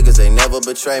my niggas, they never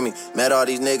betray me. Met all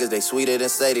these niggas, they sweeter than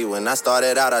Sadie. When I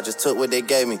started out, I just took what they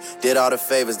gave me. Did all the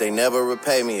favors, they never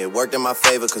repay me. It worked in my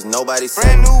favor, cause nobody said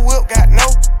brand new whip, got no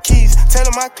keys. Tell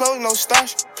them my clothes, no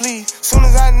starch, please. Soon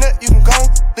as I nut, you can go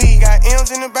leave. Got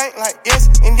M's in the bank, like yes,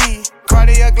 indeed.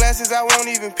 Cartier glasses, I won't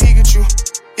even Pikachu.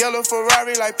 Yellow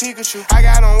Ferrari like Pikachu. I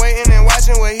got him waiting and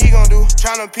watching what he gon' do.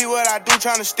 Tryna pee what I do,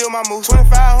 tryna steal my moves.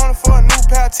 2,500 for a new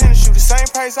pair of tennis shoes. The same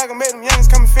price I can make them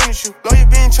youngins come and finish you. Lawyer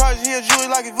being charged, he a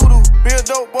jewelry like a voodoo. Real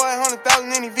dope boy,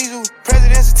 100,000 in his Vizu.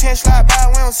 President's a 10 slide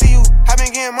by, we don't see you. I been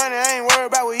getting money, I ain't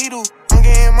worried about what he do. I'm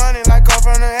getting money like I'm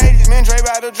from the 80s. Man, Dre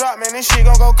about to drop, man, this shit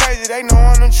gon' go crazy. They know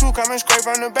I'm the truth, coming straight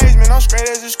from the basement. I'm straight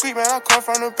as a street, man, I come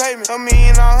from the pavement. A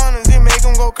million all hundreds, it make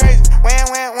them go crazy. Wham,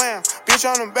 wham, wham, bitch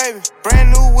on the baby. Brand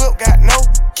new whip, got no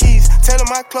keys. Tell them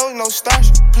my clothes, no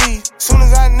starch, please. Soon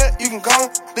as I nut, you can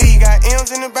go leave. Got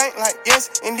M's in the bank, like yes,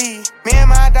 indeed. Me and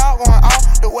my dog going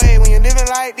off the way. When you living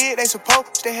like this, they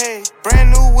supposed to hate.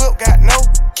 Brand new whip, got no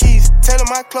keys. Tell them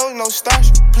my clothes, no starch,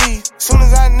 please. Soon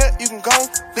as I nut, you can go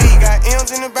leave. Got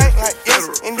M's in the bank, like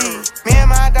yes, indeed. Me and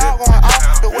my dog going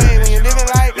off the way. When you living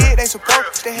like this, they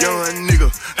supposed to hate. Young nigga,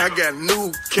 I got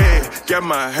new cash, got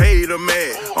my hater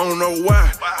mad. I don't know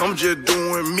why, I'm just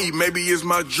doing me. Maybe it's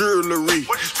my jewelry.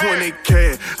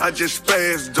 20K, I just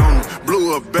spazzed on him,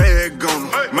 blew a bag on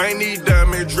him. Man, these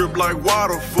diamonds drip like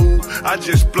water, fool. I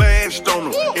just splashed on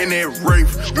him in that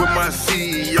Wraith with my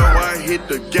CEO. I hit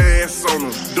the gas on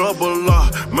him. Double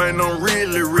R, man, I'm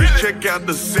really rich. Check out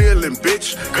the ceiling,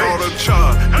 bitch. Called a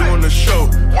charge, doing the show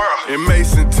in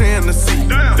Mason, Tennessee.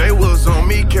 They was on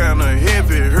me kinda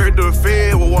heavy. Heard the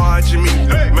Fed were watching me.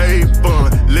 Made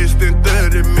fun, less than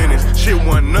 30 minutes. Shit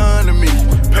wasn't none of me.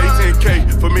 Pay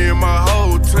 10K for me and my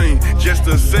whole team, just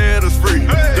to set us free.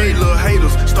 These little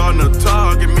haters starting to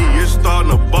target me. It's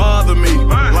starting to bother me.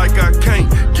 Like I can't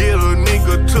get a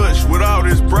nigga touch with all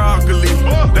this broccoli.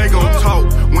 They gon'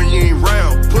 talk when you ain't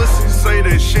round. Pussy say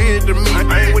that shit to me.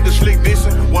 I ain't with the slick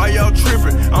dissing. Why y'all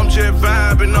tripping? I'm just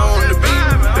vibing on the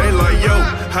beat. They like, yo,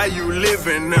 how you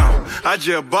living now? I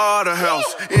just bought a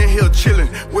house, in here chilling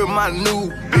with my new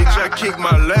bitch. I kicked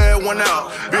my last one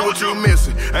out. Be what you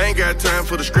missing. I ain't got time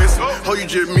for the stressing. Oh, you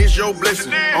just miss your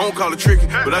blessing. I don't call it tricky,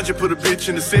 but I just put a bitch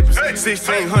in the sippers.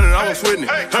 1,600, I was sweating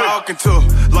it. Talking to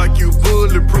her like you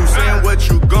bulletproof, saying what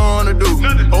you gonna do.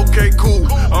 Okay, cool.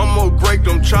 I'ma break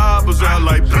them choppers out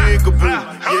like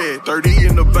Peekaboo. Yeah, 30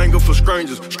 in the banger for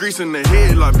strangers. Streets in the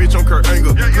head like bitch on Kurt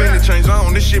Angle. Clean the change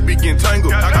on, this shit be getting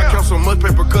tangled. I count so much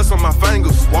paper cuts on my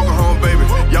fingers. Walking home, baby.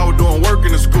 Y'all were doing work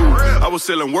in the school. I was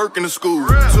selling work in the school.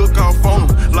 Took off on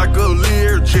them like a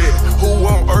Learjet. Who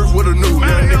on earth with a new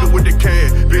young nigga with the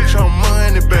cash? Bitch, I'm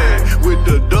money bag with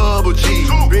the double G.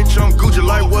 Bitch, I'm Gucci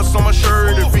like what's on my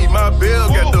shirt and feet. My bill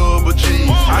got double G.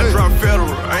 I drop federal,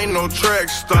 ain't no track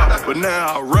stop, but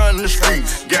now I run the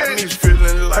streets. Got me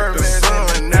feeling like the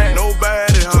sun. Ain't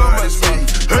nobody hard as me.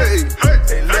 Hey,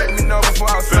 they let me know before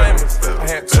I was famous. I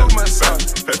had too much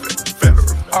sauce.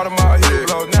 All of my hit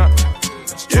blow now.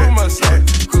 That's too much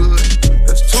sauce.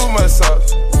 That's too much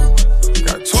sauce.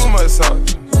 Got too much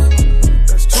sauce.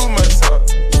 That's too much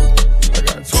sauce. I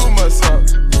got too much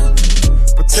sauce.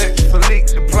 Protect Philippe,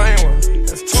 the plain one.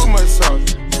 That's too much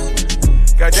sauce.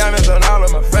 Got diamonds on all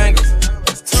of my fingers.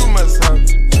 That's too much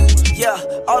sauce. Yeah,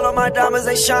 all of my diamonds,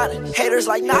 they shining. Haters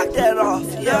like, knock that off.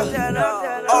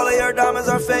 Yeah, all of your diamonds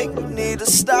are fake. You need to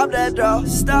stop that, dog.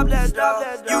 Stop that, dog.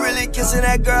 You really kissing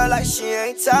that girl like she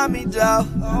ain't Tommy, dog.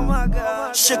 Oh my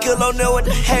God. Shaquille O'Neal with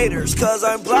the haters, cause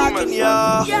I'm blocking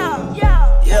y'all. Yeah,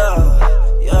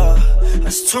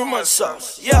 that's too much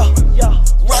sauce. Yeah,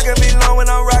 rockin' me long when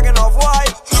I'm rockin' off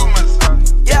white.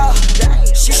 Yeah,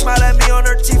 she smile at me on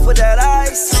her teeth with that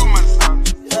ice.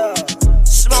 Yeah.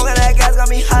 Smoking that gas got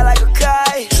me high like a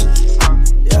kite.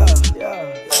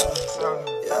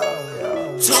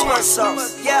 Too much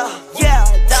sauce. Yeah.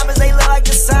 Diamonds, they look like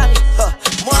Dasani.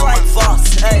 More like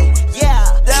Voss. Hey, yeah.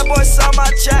 That boy saw my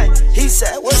check. He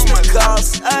said, what's the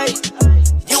cost? Hey,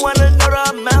 you wanna know the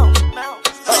amount?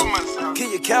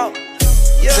 count.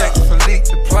 Yeah. Jack Philippe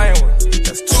the plain one,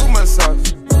 that's too much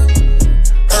sauce.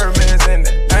 Herman's in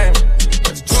the aim,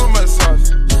 that's too much sauce.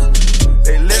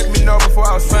 They let me know before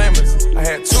I was famous, I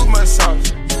had too much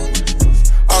sauce.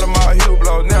 All of my heel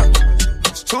blow now,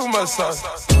 it's too much sauce.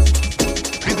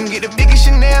 You can get the biggest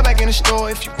Chanel back in the store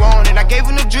if you want it. I gave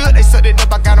them the drip, they sucked it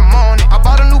up, I got them on it. I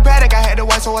bought a new Patek, I had the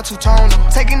white, so I two-toned them.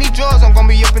 Taking these drugs, I'm gonna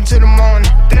be up until the morning.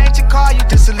 That ain't your car, you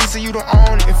just a Lisa, you don't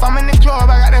own it. If I'm in the club,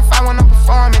 I got that fight when I'm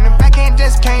performing. The back end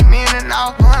just came in and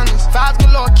all hundreds. Vibes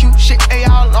galore, cute shit, they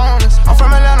all on us. I'm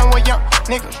from Atlanta where young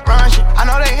niggas run shit. I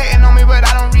know they hating on me, but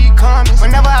I don't read comments.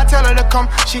 Whenever I tell her to come,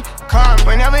 she come.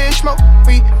 Whenever it's smoke,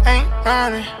 we ain't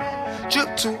running.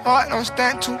 Drip too hard, don't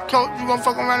stand too close. You gon'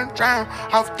 fuck around and drown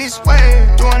off this way.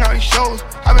 Doing all these shows,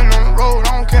 I been on the road.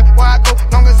 I don't care where I go,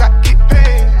 long as I get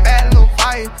paid. Bad little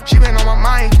vibe, she been on my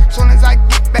mind. Soon as I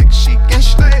get back, she can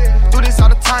slay. Do this all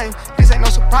the time, this ain't no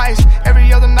surprise.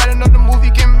 Every other night another movie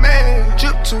get made.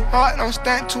 Drip too hard, don't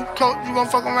stand too close. You gon'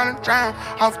 fuck around and drown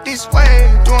off this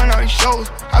way. Doing all these shows,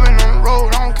 I been on the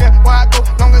road. I don't care where I go,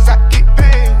 long as I get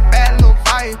paid. Bad little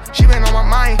vibe, she been on my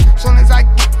mind. Soon as I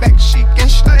get back, she can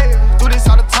slay. Do this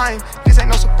all the time, this ain't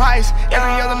no surprise.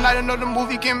 Every other night another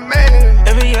movie get made.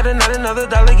 Every other night another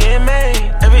dollar getting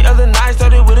made. Every other night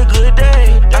started with a good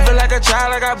day. I feel like a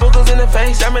child, I got boogers in the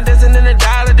face. I'm dancing in the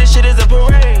dollar, this shit is a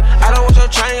parade. I don't want your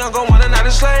train, I'm gon' want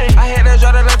another slave. I had to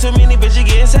draw that line, too many bitches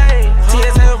getting saved.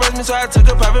 TSA arrest me, so I took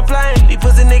a private plane. These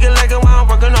pussy niggas like it while I'm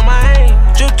working on my aim.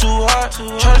 Drip too hard,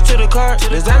 charge to the car.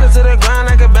 Designer to the ground,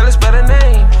 I can barely spell the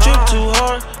name. Drip too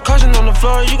hard, caution on the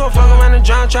floor. You gon' fuck around and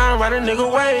drown, tryna ride a nigga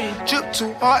wave. Drip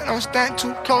too hard, don't stand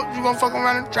too close. You gon' fuck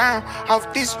around and drown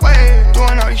off this way.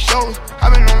 Doing all these shows, I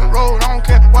been on the road. I don't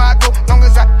care where I go, long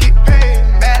as I get paid.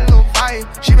 Bad little vibe,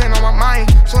 she been on my mind.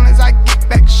 Soon as I get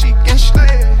back, she can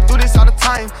slay. Do this all the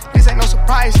time, this ain't no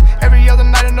surprise. Every other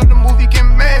night another movie get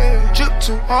made. Drip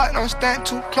too hard, don't stand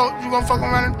too close. You gon' fuck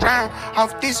around and drown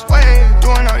off this way.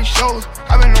 Doing all these shows,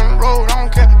 I been on the road. I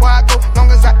don't care where I go,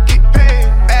 long as I get paid.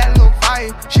 Bad little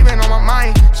vibe, she been on my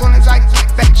mind. Soon as I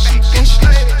get back, she can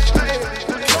slay.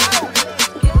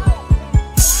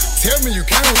 Tell me you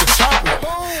came with the chopper.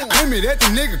 Aim it at the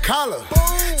nigga collar.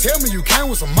 Tell me you came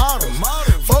with some models.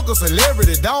 Fuck a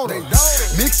celebrity daughter.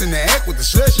 Mixing the act with the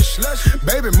slushy.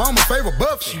 Baby mama favorite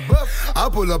buffy. I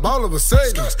pull up all of a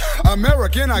sudden.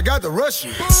 American, I got the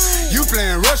Russian. You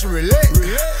playing Russian roulette.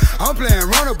 I'm playing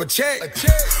run up a check.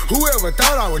 Whoever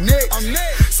thought I was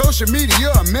next. Social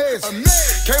media a mess.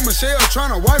 K Michelle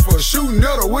trying to wipe her. Shooting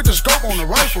at her with the scope on the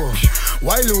rifle.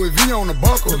 White Louis V on the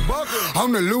buckle.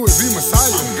 I'm the Louis V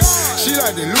Messiah. She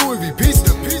like the Louis V pizza.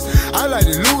 I like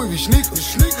the Louis V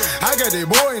sneakers. I got that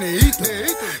boy in the ether.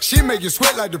 She make you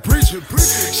sweat like the preacher.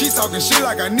 She talking shit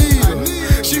like I need her.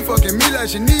 She fucking me like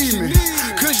she need me.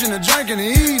 Cushion a drink in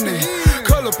the evening.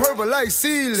 Color purple like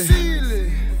ceiling.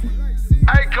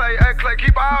 Hey Clay,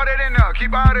 keep all that in there.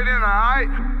 Keep all that in there, alright?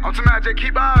 I'm talking about just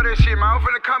keep all that shit, man. I'm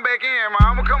finna come back in, man.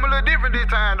 I'm gonna come a little different this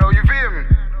time, though. You feel me?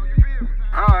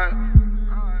 Alright.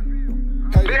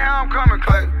 This how I'm coming,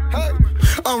 Clay.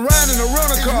 I'm riding a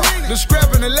rental car, the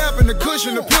scrap in the lap and the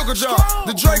cushion, the pickle jar,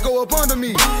 the Draco up under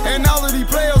me, and all of these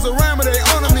players around me, they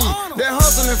honor me. That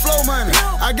hustle and flow money,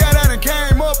 I got out and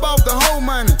came up off the whole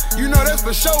money. You know that's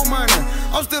for show money.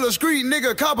 I'm still a street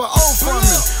nigga, cop a O from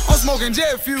me. I'm smoking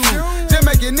jet fuel, just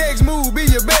make your next move be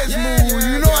your best move.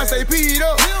 You know I say P'd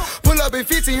up, pull up in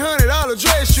 $1,500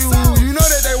 dress shoes. You know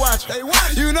that they watchin',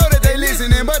 you know that they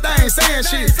listening, but they ain't saying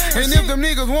shit. And if them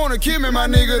niggas wanna kill me, my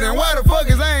nigga, then why the fuck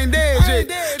is I ain't dead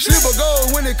yet? Slip a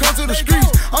gold when it comes to the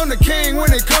streets. I'm the king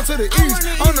when it comes to the east.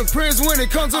 I'm the prince when it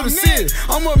comes to the city.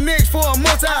 I'm up next for a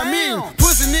multi-million.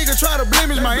 Pussy nigga try to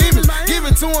blemish my image. Give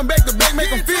it to him back to back,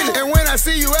 make him feel it. And when I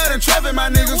see you out in traffic, my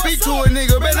nigga, speak to a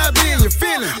nigga, better not be in your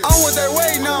feelings. I'm what they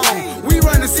waiting on. We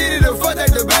run the city, the fuck they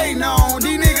debating on.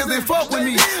 These niggas they fuck with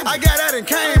me. I got out and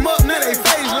came up, now they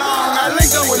face long. I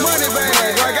linked up with money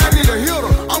bags, like I need a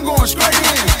hitter. I'm going straight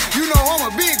in. You know I'm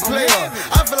a big player.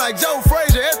 I feel like Joe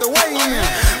Frazier at the weigh-in.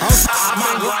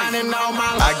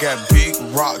 I got big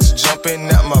rocks jumping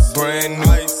at my brand new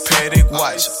Patek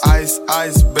watch.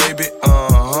 Ice, baby,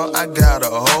 I got a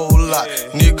whole lot.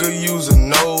 Nigga, you's a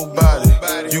nobody.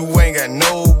 You ain't got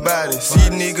nobody. See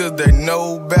niggas, they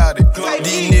know about it.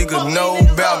 These niggas know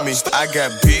about me. I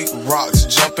got big rocks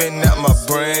jumping at my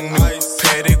brand new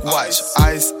Patek watch.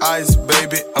 Ice,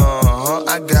 baby,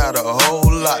 I got a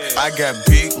whole lot. I got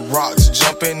big rocks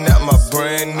jumping at my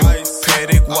brand new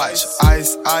Patek watch.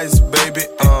 Ice, baby,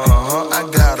 I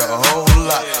got a whole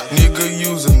lot. Nigga,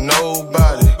 you's a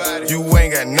nobody. You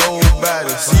ain't got nobody.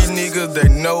 These niggas, they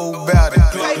know about it.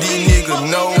 These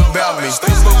niggas know about me.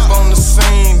 Step up on the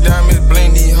scene, diamonds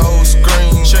blend these whole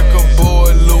screen.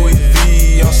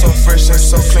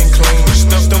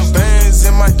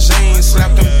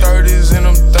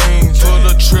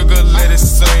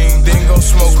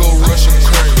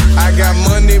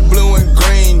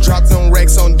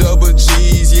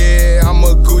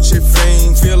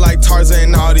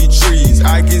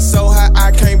 breeze. I get so high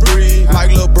I can't breathe.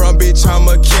 Like Lil Bruh, bitch, I'm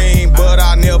a king, but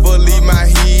I never leave my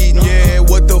heat. Yeah,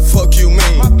 what the fuck you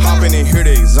mean? Hopping in here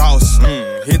to exhaust.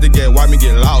 Hit the gate, why me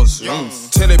get lost?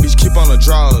 Tell that bitch keep on the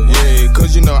draw, yeah,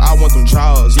 cause you know I want them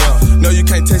draws, yeah. No, you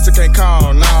can't text or can't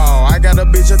call, no. I got a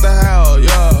bitch at the house,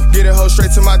 yeah. Get a hoe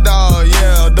straight to my dog,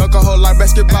 yeah. Dunk a hoe like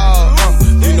basketball,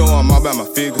 You know I'm all about my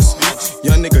figures.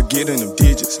 Young nigga get in them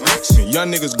digits.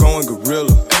 Young niggas going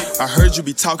gorilla. I heard you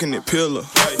be talking that pillar.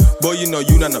 Boy, you know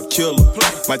you not no killer.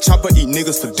 My chopper eat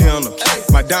niggas for dinner.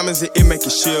 My diamonds, it make it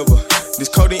shiver. This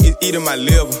codeine is eating my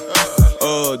liver.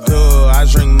 I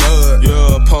drink mud,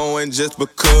 yeah, pouring just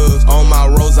because. On my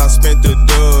rose, I spent the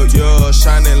dub, yeah,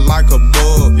 shining like a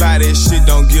bug. Buy that shit,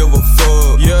 don't give a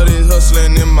fuck. Yeah, this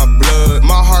hustling in my blood.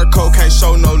 My heart cold can't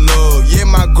show no love. Yeah,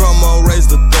 my grandma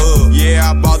raised the thug. Yeah,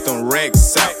 I bought them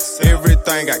racks out.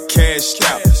 Everything got cashed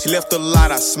out. She left a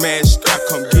lot, I smashed out.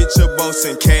 Come get your boss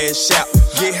and cash out.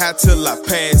 Get high till I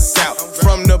pass out.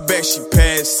 From the back, she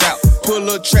pass out. Pull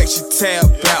a track, she tap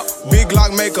out. Big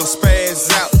lock make her spaz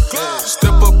out.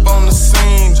 Step up on the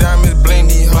scene, diamonds bling,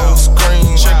 these hoes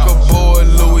scream. Check a boy,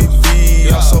 Louis V,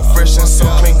 I'm so fresh and so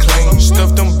clean.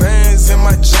 Stuff them bands in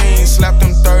my jeans, slap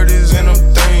them 30s in them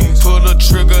things. Pull the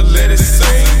trigger, let it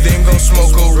sing, then go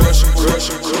smoke a Russian.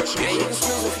 Yeah, you can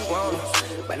snooze if you want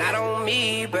it, but not on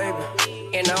me, baby.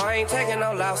 And no, I ain't taking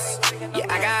no loss. Yeah,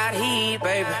 I got heat,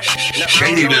 baby. No,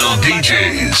 Shadyville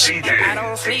DJs. I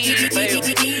don't sleep, baby.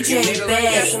 Nigga, like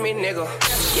that's me, nigga.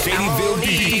 Yeah, Shadyville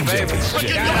DJs.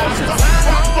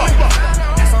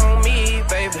 That's on me,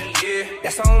 baby.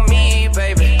 That's on me,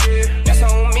 baby. That's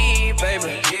on me,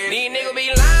 baby. These niggas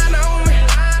be lying on me.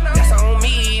 That's on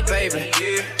me, baby.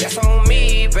 That's on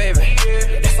me, baby.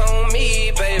 That's on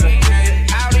me, baby.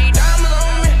 All these diamonds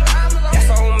on me. That's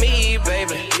on me,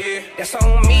 baby. That's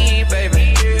on me,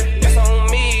 baby. That's on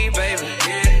me, baby.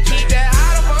 Keep that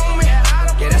out up on me.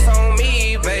 Yeah, that's on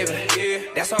me, baby.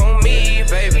 That's on me,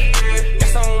 baby.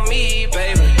 That's on me,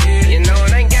 baby. You know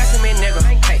it ain't gassing me, nigga.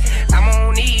 Hey, I'm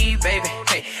on E, baby.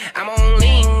 Hey, I'm on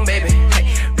lean, baby. Hey,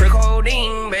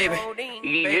 pre-codeine, baby.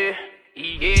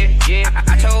 Yeah.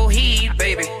 I told Heat,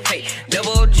 baby. Hey,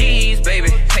 double G's, baby.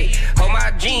 Hey, hold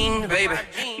my jeans, baby.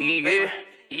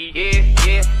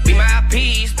 Yeah. Be my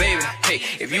piece, baby. Hey,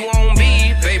 if you want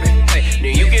beef, baby. Hey,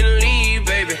 then you can leave,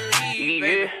 baby.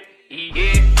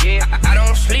 Yeah. I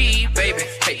don't sleep, baby.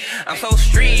 Hey, I'm so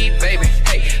street, baby.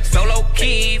 Hey, so low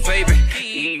key, baby.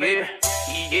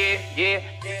 Yeah.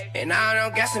 And I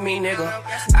don't guessing me, nigga.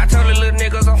 I told the little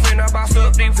niggas I'm finna boss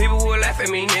up. These people will laugh at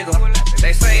me, nigga.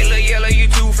 They say, Lil Yellow, you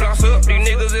too floss up. These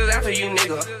niggas is after you,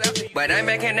 nigga. But I ain't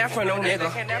backing that for no nigga.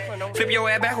 Flip your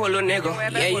ass back with little nigga.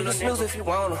 Yeah, you can snooze if you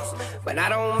wanna, but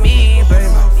not on me,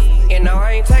 baby. And no,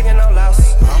 I ain't taking no loss.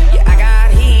 Yeah, I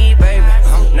got heat, baby.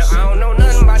 No, I don't know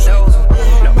nothing about those.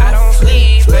 No, I don't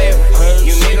sleep, baby.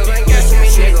 You niggas ain't guessing me,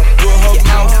 nigga. Yeah,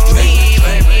 I don't sleep,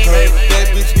 baby. That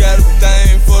bitch got a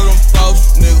thing for them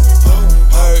false niggas.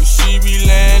 Heard she be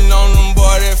laying on them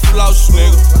boy that floss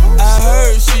nigga. I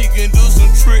heard she can do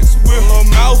some tricks with her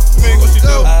mouth, nigga. What she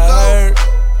do? I heard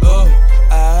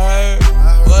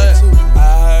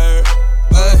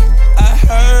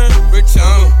Richard.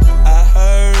 I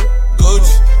heard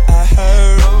Gucci. I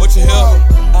heard what you hear.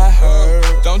 I heard.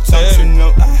 Don't tell you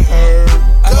no. I heard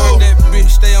that bitch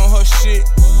stay on her shit.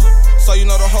 So you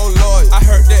know the whole lawyer. I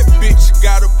heard that bitch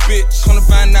got a bitch. Come to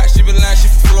find out she been lying, she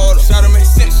from Florida. Try to make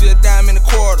sense, she a dime in a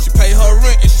quarter. She pay her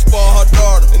rent and she spoil her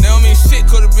daughter. And that don't mean shit,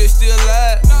 cause the bitch still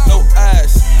alive. No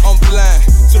eyes, I'm blind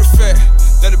to the fact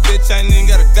that the bitch ain't even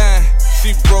got a dime.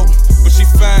 She broke, but she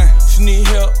fine. She need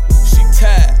help, she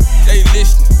tired. They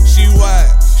listening, she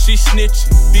wide. She snitching,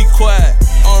 be quiet.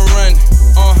 I'm running,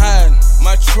 I'm hiding.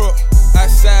 My truck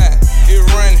outside, it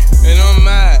running, and I'm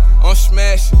mad. I'm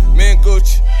smashing, man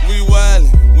Gucci. We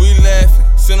wildin', we laughing,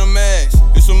 cinemax.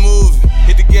 It's a movie,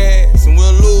 hit the gas and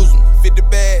we'll lose them. 50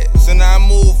 bags and I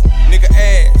move them. Nigga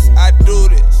ass, I do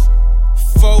this.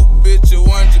 4 bitches,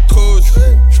 1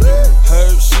 jacuzzi.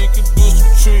 Heard she could do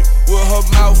some trick with her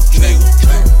mouth, nigga.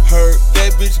 Heard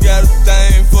that bitch got a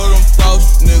thing for them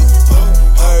false niggas.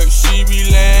 Heard she be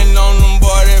laying on them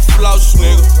boy that floss,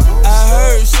 nigga. I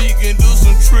heard she can do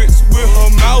some tricks with her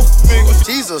mouth, nigga.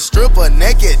 She's a stripper,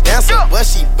 naked dancer, but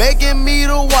she begging me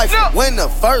to wife her. When the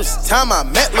first time I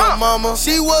met my mama,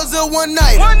 she was a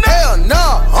one-nighter. Hell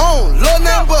nah, I don't love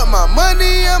nothing but my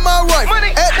money and my rifle.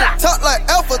 At the top like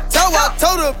Alpha Tower, I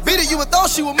told her beat it, you would thought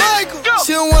she was Michael.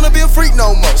 She don't wanna be a freak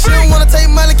no more. She don't wanna take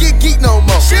money, get geek no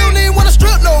more. She don't even wanna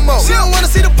strip no more. She don't wanna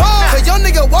see the pole. Cause young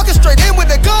nigga walking straight in with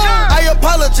the gun. I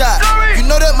apologize. You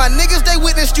know that my niggas, they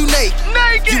witnessed you you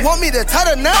naked. You want me to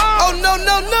tie the knot? Oh no,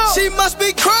 no, no. She must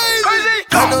be crazy.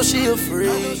 I know she a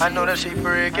freak. I know that she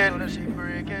freaking.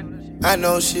 I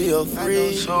know she a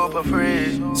freak. Super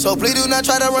freak. So please do not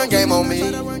try to run game on me.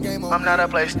 I'm not a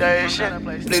PlayStation.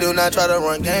 Please do not try to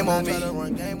run game on me.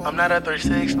 I'm not a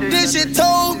 360. This shit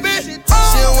told me she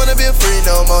don't wanna be free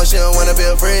no more. She don't wanna be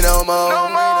free no more.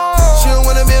 She don't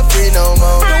wanna be free no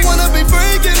more. Don't wanna be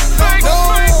freaking. No.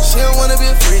 She don't wanna be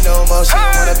free no more. She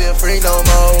don't wanna be free no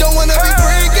more. Don't wanna be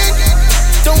freaking.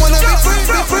 Don't wanna be free.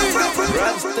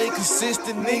 Rather stay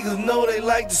consistent, niggas know they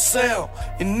like the sound.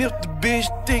 And if the bitch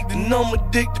thick, then I'ma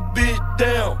dick the bitch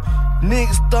down.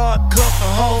 Niggas start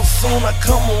cuffing hoes soon I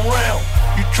come around.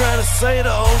 You tryna say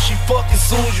the hoe she fucking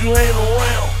soon as you ain't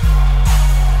around.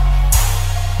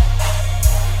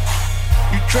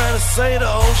 You tryna say the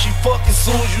hoe she fucking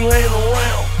soon as you ain't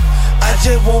around. I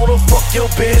just wanna fuck your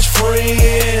best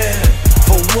friend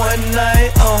for one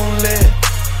night only,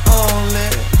 only.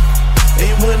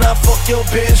 And when I fuck your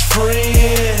best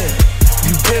friend,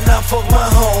 you better not fuck my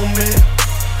homie,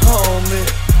 homie.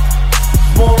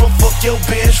 Wanna fuck your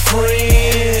best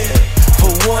friend for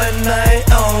one night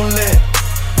only,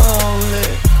 only.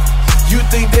 You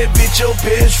think that bitch your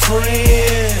best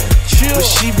friend, but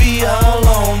she be all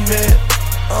on me,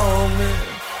 on me.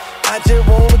 I just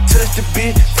wanna touch the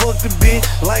bitch, fuck the bitch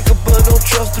like a bug, don't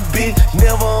trust the bitch.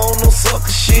 Never on no sucker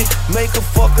shit. Make her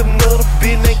fuck another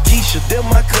bitch named Keisha, that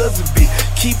my cousin bitch.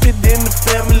 Keep it in the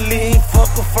family, fuck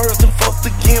her first and fucked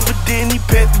again, but then he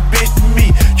passed the bitch to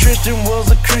me. Tristan was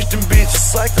a Christian bitch, a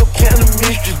psycho kind of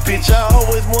mistress bitch. I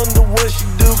always wonder what she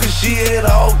do, cause she had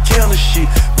all kind of shit.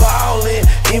 Ballin',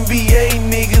 NBA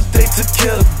niggas, they took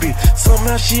care of bitch.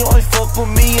 Somehow she always fuck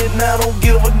with me and I don't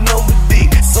give a number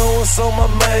dick. So my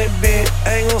main bitch,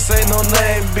 ain't gon' say no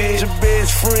name bitch. Your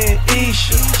best friend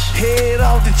Isha, head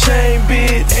off the chain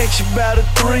bitch. Ask you about a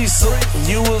threesome,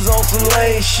 you was on some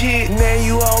lame shit. Now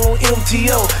you all on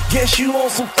MTO, guess you on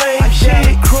some fame shit.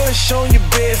 I got a crush on your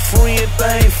best friend,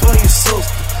 thing for your sister.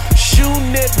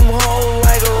 Shooting at them hoes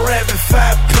like a rapid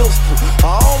 5 pistol.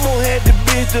 I almost had the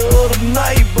bitch the other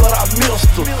night, but I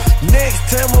missed her.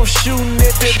 Next time I'm shooting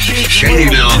at that bitch.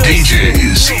 Shady-L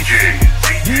DJs.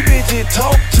 These bitches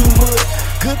talk too much.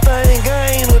 Good thing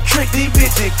I ain't a trick. These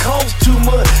bitches cost too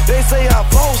much. They say I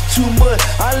boast too much.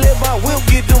 I let my whip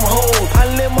get them hoes. I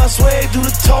let my swag do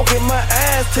the talking. My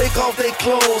eyes take off their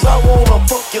clothes. I wanna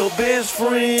fuck your best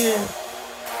friend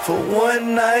for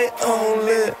one night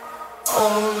only,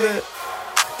 only.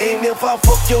 And if I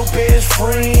fuck your best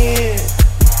friend,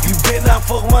 you better not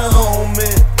fuck my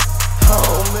homie,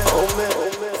 homie, homie,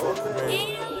 homie.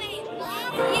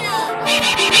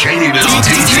 Shady-L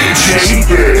DJs.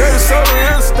 Dirty soda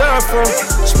in the styrofoam.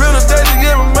 Spend a day to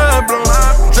get my mind blown.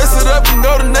 Dress it up and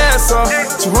go to Nassau.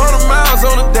 200 miles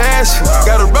on the dash.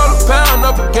 Gotta roll a pound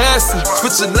up a gas.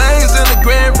 Switching lanes in the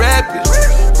Grand Rapids.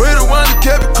 We the one that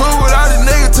kept it cool with all these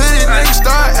niggas till these niggas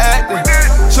start acting.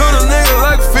 Shoot a nigga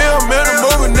like a film in a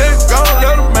movie, nigga gon'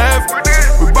 let them have it.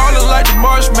 We ballin' like the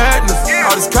March Madness.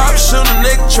 All these cops shootin' a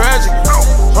nigga tragic.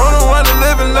 I'm the one that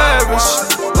live in lavish,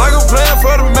 like I'm playin'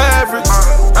 for the Mavericks.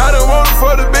 I don't want it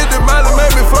for the bitch that might have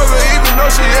made me fuck her even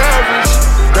though she average.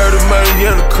 Dirty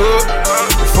money in the cook,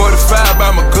 45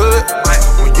 by my good.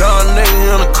 When young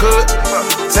nigga in the cook,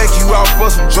 take you out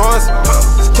for some joints.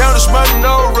 Count this money,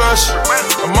 no rush.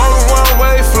 I'm on the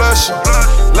one-way flushing.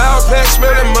 Loud pack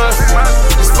smelling mustard.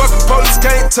 These fucking police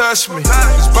can't touch me.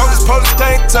 These bogus police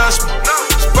can't touch me.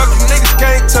 These fucking niggas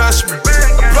can't touch me.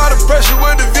 Apply the pressure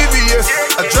with the VVS.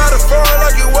 I drive the foreign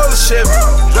like it was a Chevy.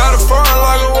 Drive the foreign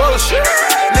like it was a Chevy.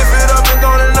 Lift it up and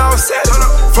go and offset it.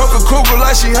 Fuck a cougar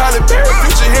like she Halle Berry.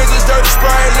 Future hinges, dirty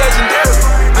spray, legendary.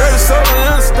 Dirty soda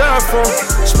in the styrofoam.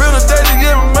 Spend a day to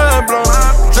get my mind blown.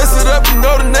 Dress it up and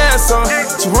go to Nassau.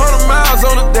 200 miles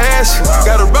on the dash.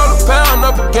 Gotta roll a pound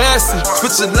up a gas.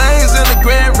 Switching lanes in the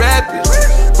Grand Rapids.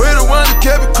 We the one that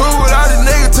kept it cool with all these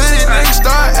niggas till these niggas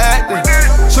start acting.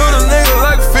 Shoot a nigga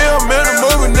like a film in a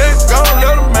movie, nigga gon'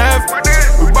 let them have it.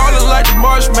 We ballin' like the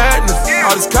March Madness.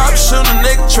 All these cops shootin' a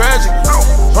nigga tragic.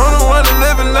 I'm the one that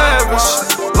live in lavish,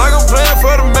 like I'm playin'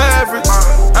 for the Mavericks.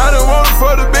 I done want it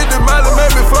for the bitch that might have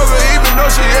made me fuck her even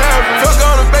though she average. Fuck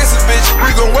on the basic bitch,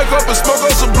 we gon' wake up and smoke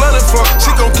on some blunt and fuck.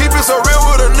 She gon' keep it so real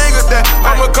with a nigga that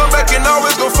I'ma come back and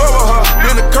always gon' fuck with her.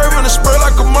 Been a curve and a spur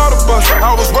like a motor bus.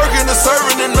 I was working and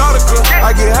serving in Nautica.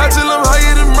 I get high till I'm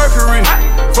higher than Mercury.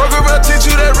 Fuck around, teach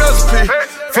you that recipe.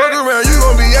 Fuck around, you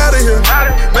gon' be out of here.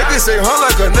 Make it say huh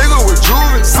like a nigga with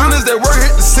juvie. Soon as that work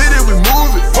hit the city, we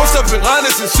move it. Post up in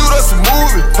Honest and shoot us a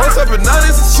movie. Post up in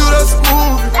Honest and shoot us a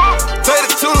movie. Take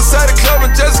the tool inside the club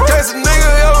and just in case a nigga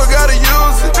ever gotta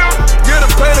use it. Get a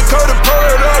paint, a coat, and pour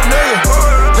it up, nigga.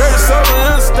 Dirty soda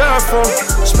in the ride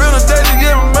for. Spend a day to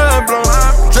get my mind blown.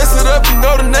 Dress it up and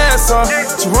go to Nassau.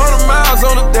 200 miles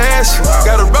on the dash.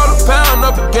 Gotta roll a pound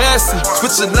up a gas.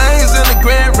 Switching lanes in the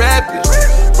Grand Rapids.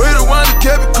 We the one that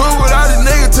kept it cool with all these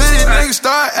niggas till these niggas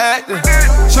start acting.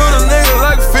 Shoot a nigga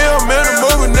like a film in a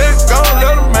movie, nigga, gon'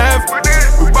 let them have it.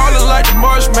 We ballin' like the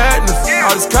March Madness.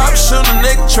 All these cops shootin' a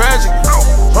nigga tragic.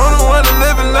 I'm the one that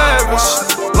livin' lavish,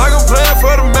 like I'm playin'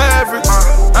 for the Mavericks.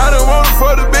 I done want it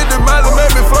for the bitch that might have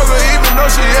made me fuck her even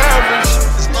though she average.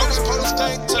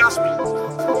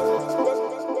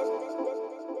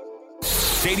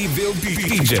 Shadyville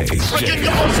DJs.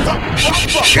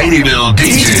 Shadyville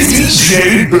DJs.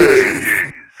 DJ Bay.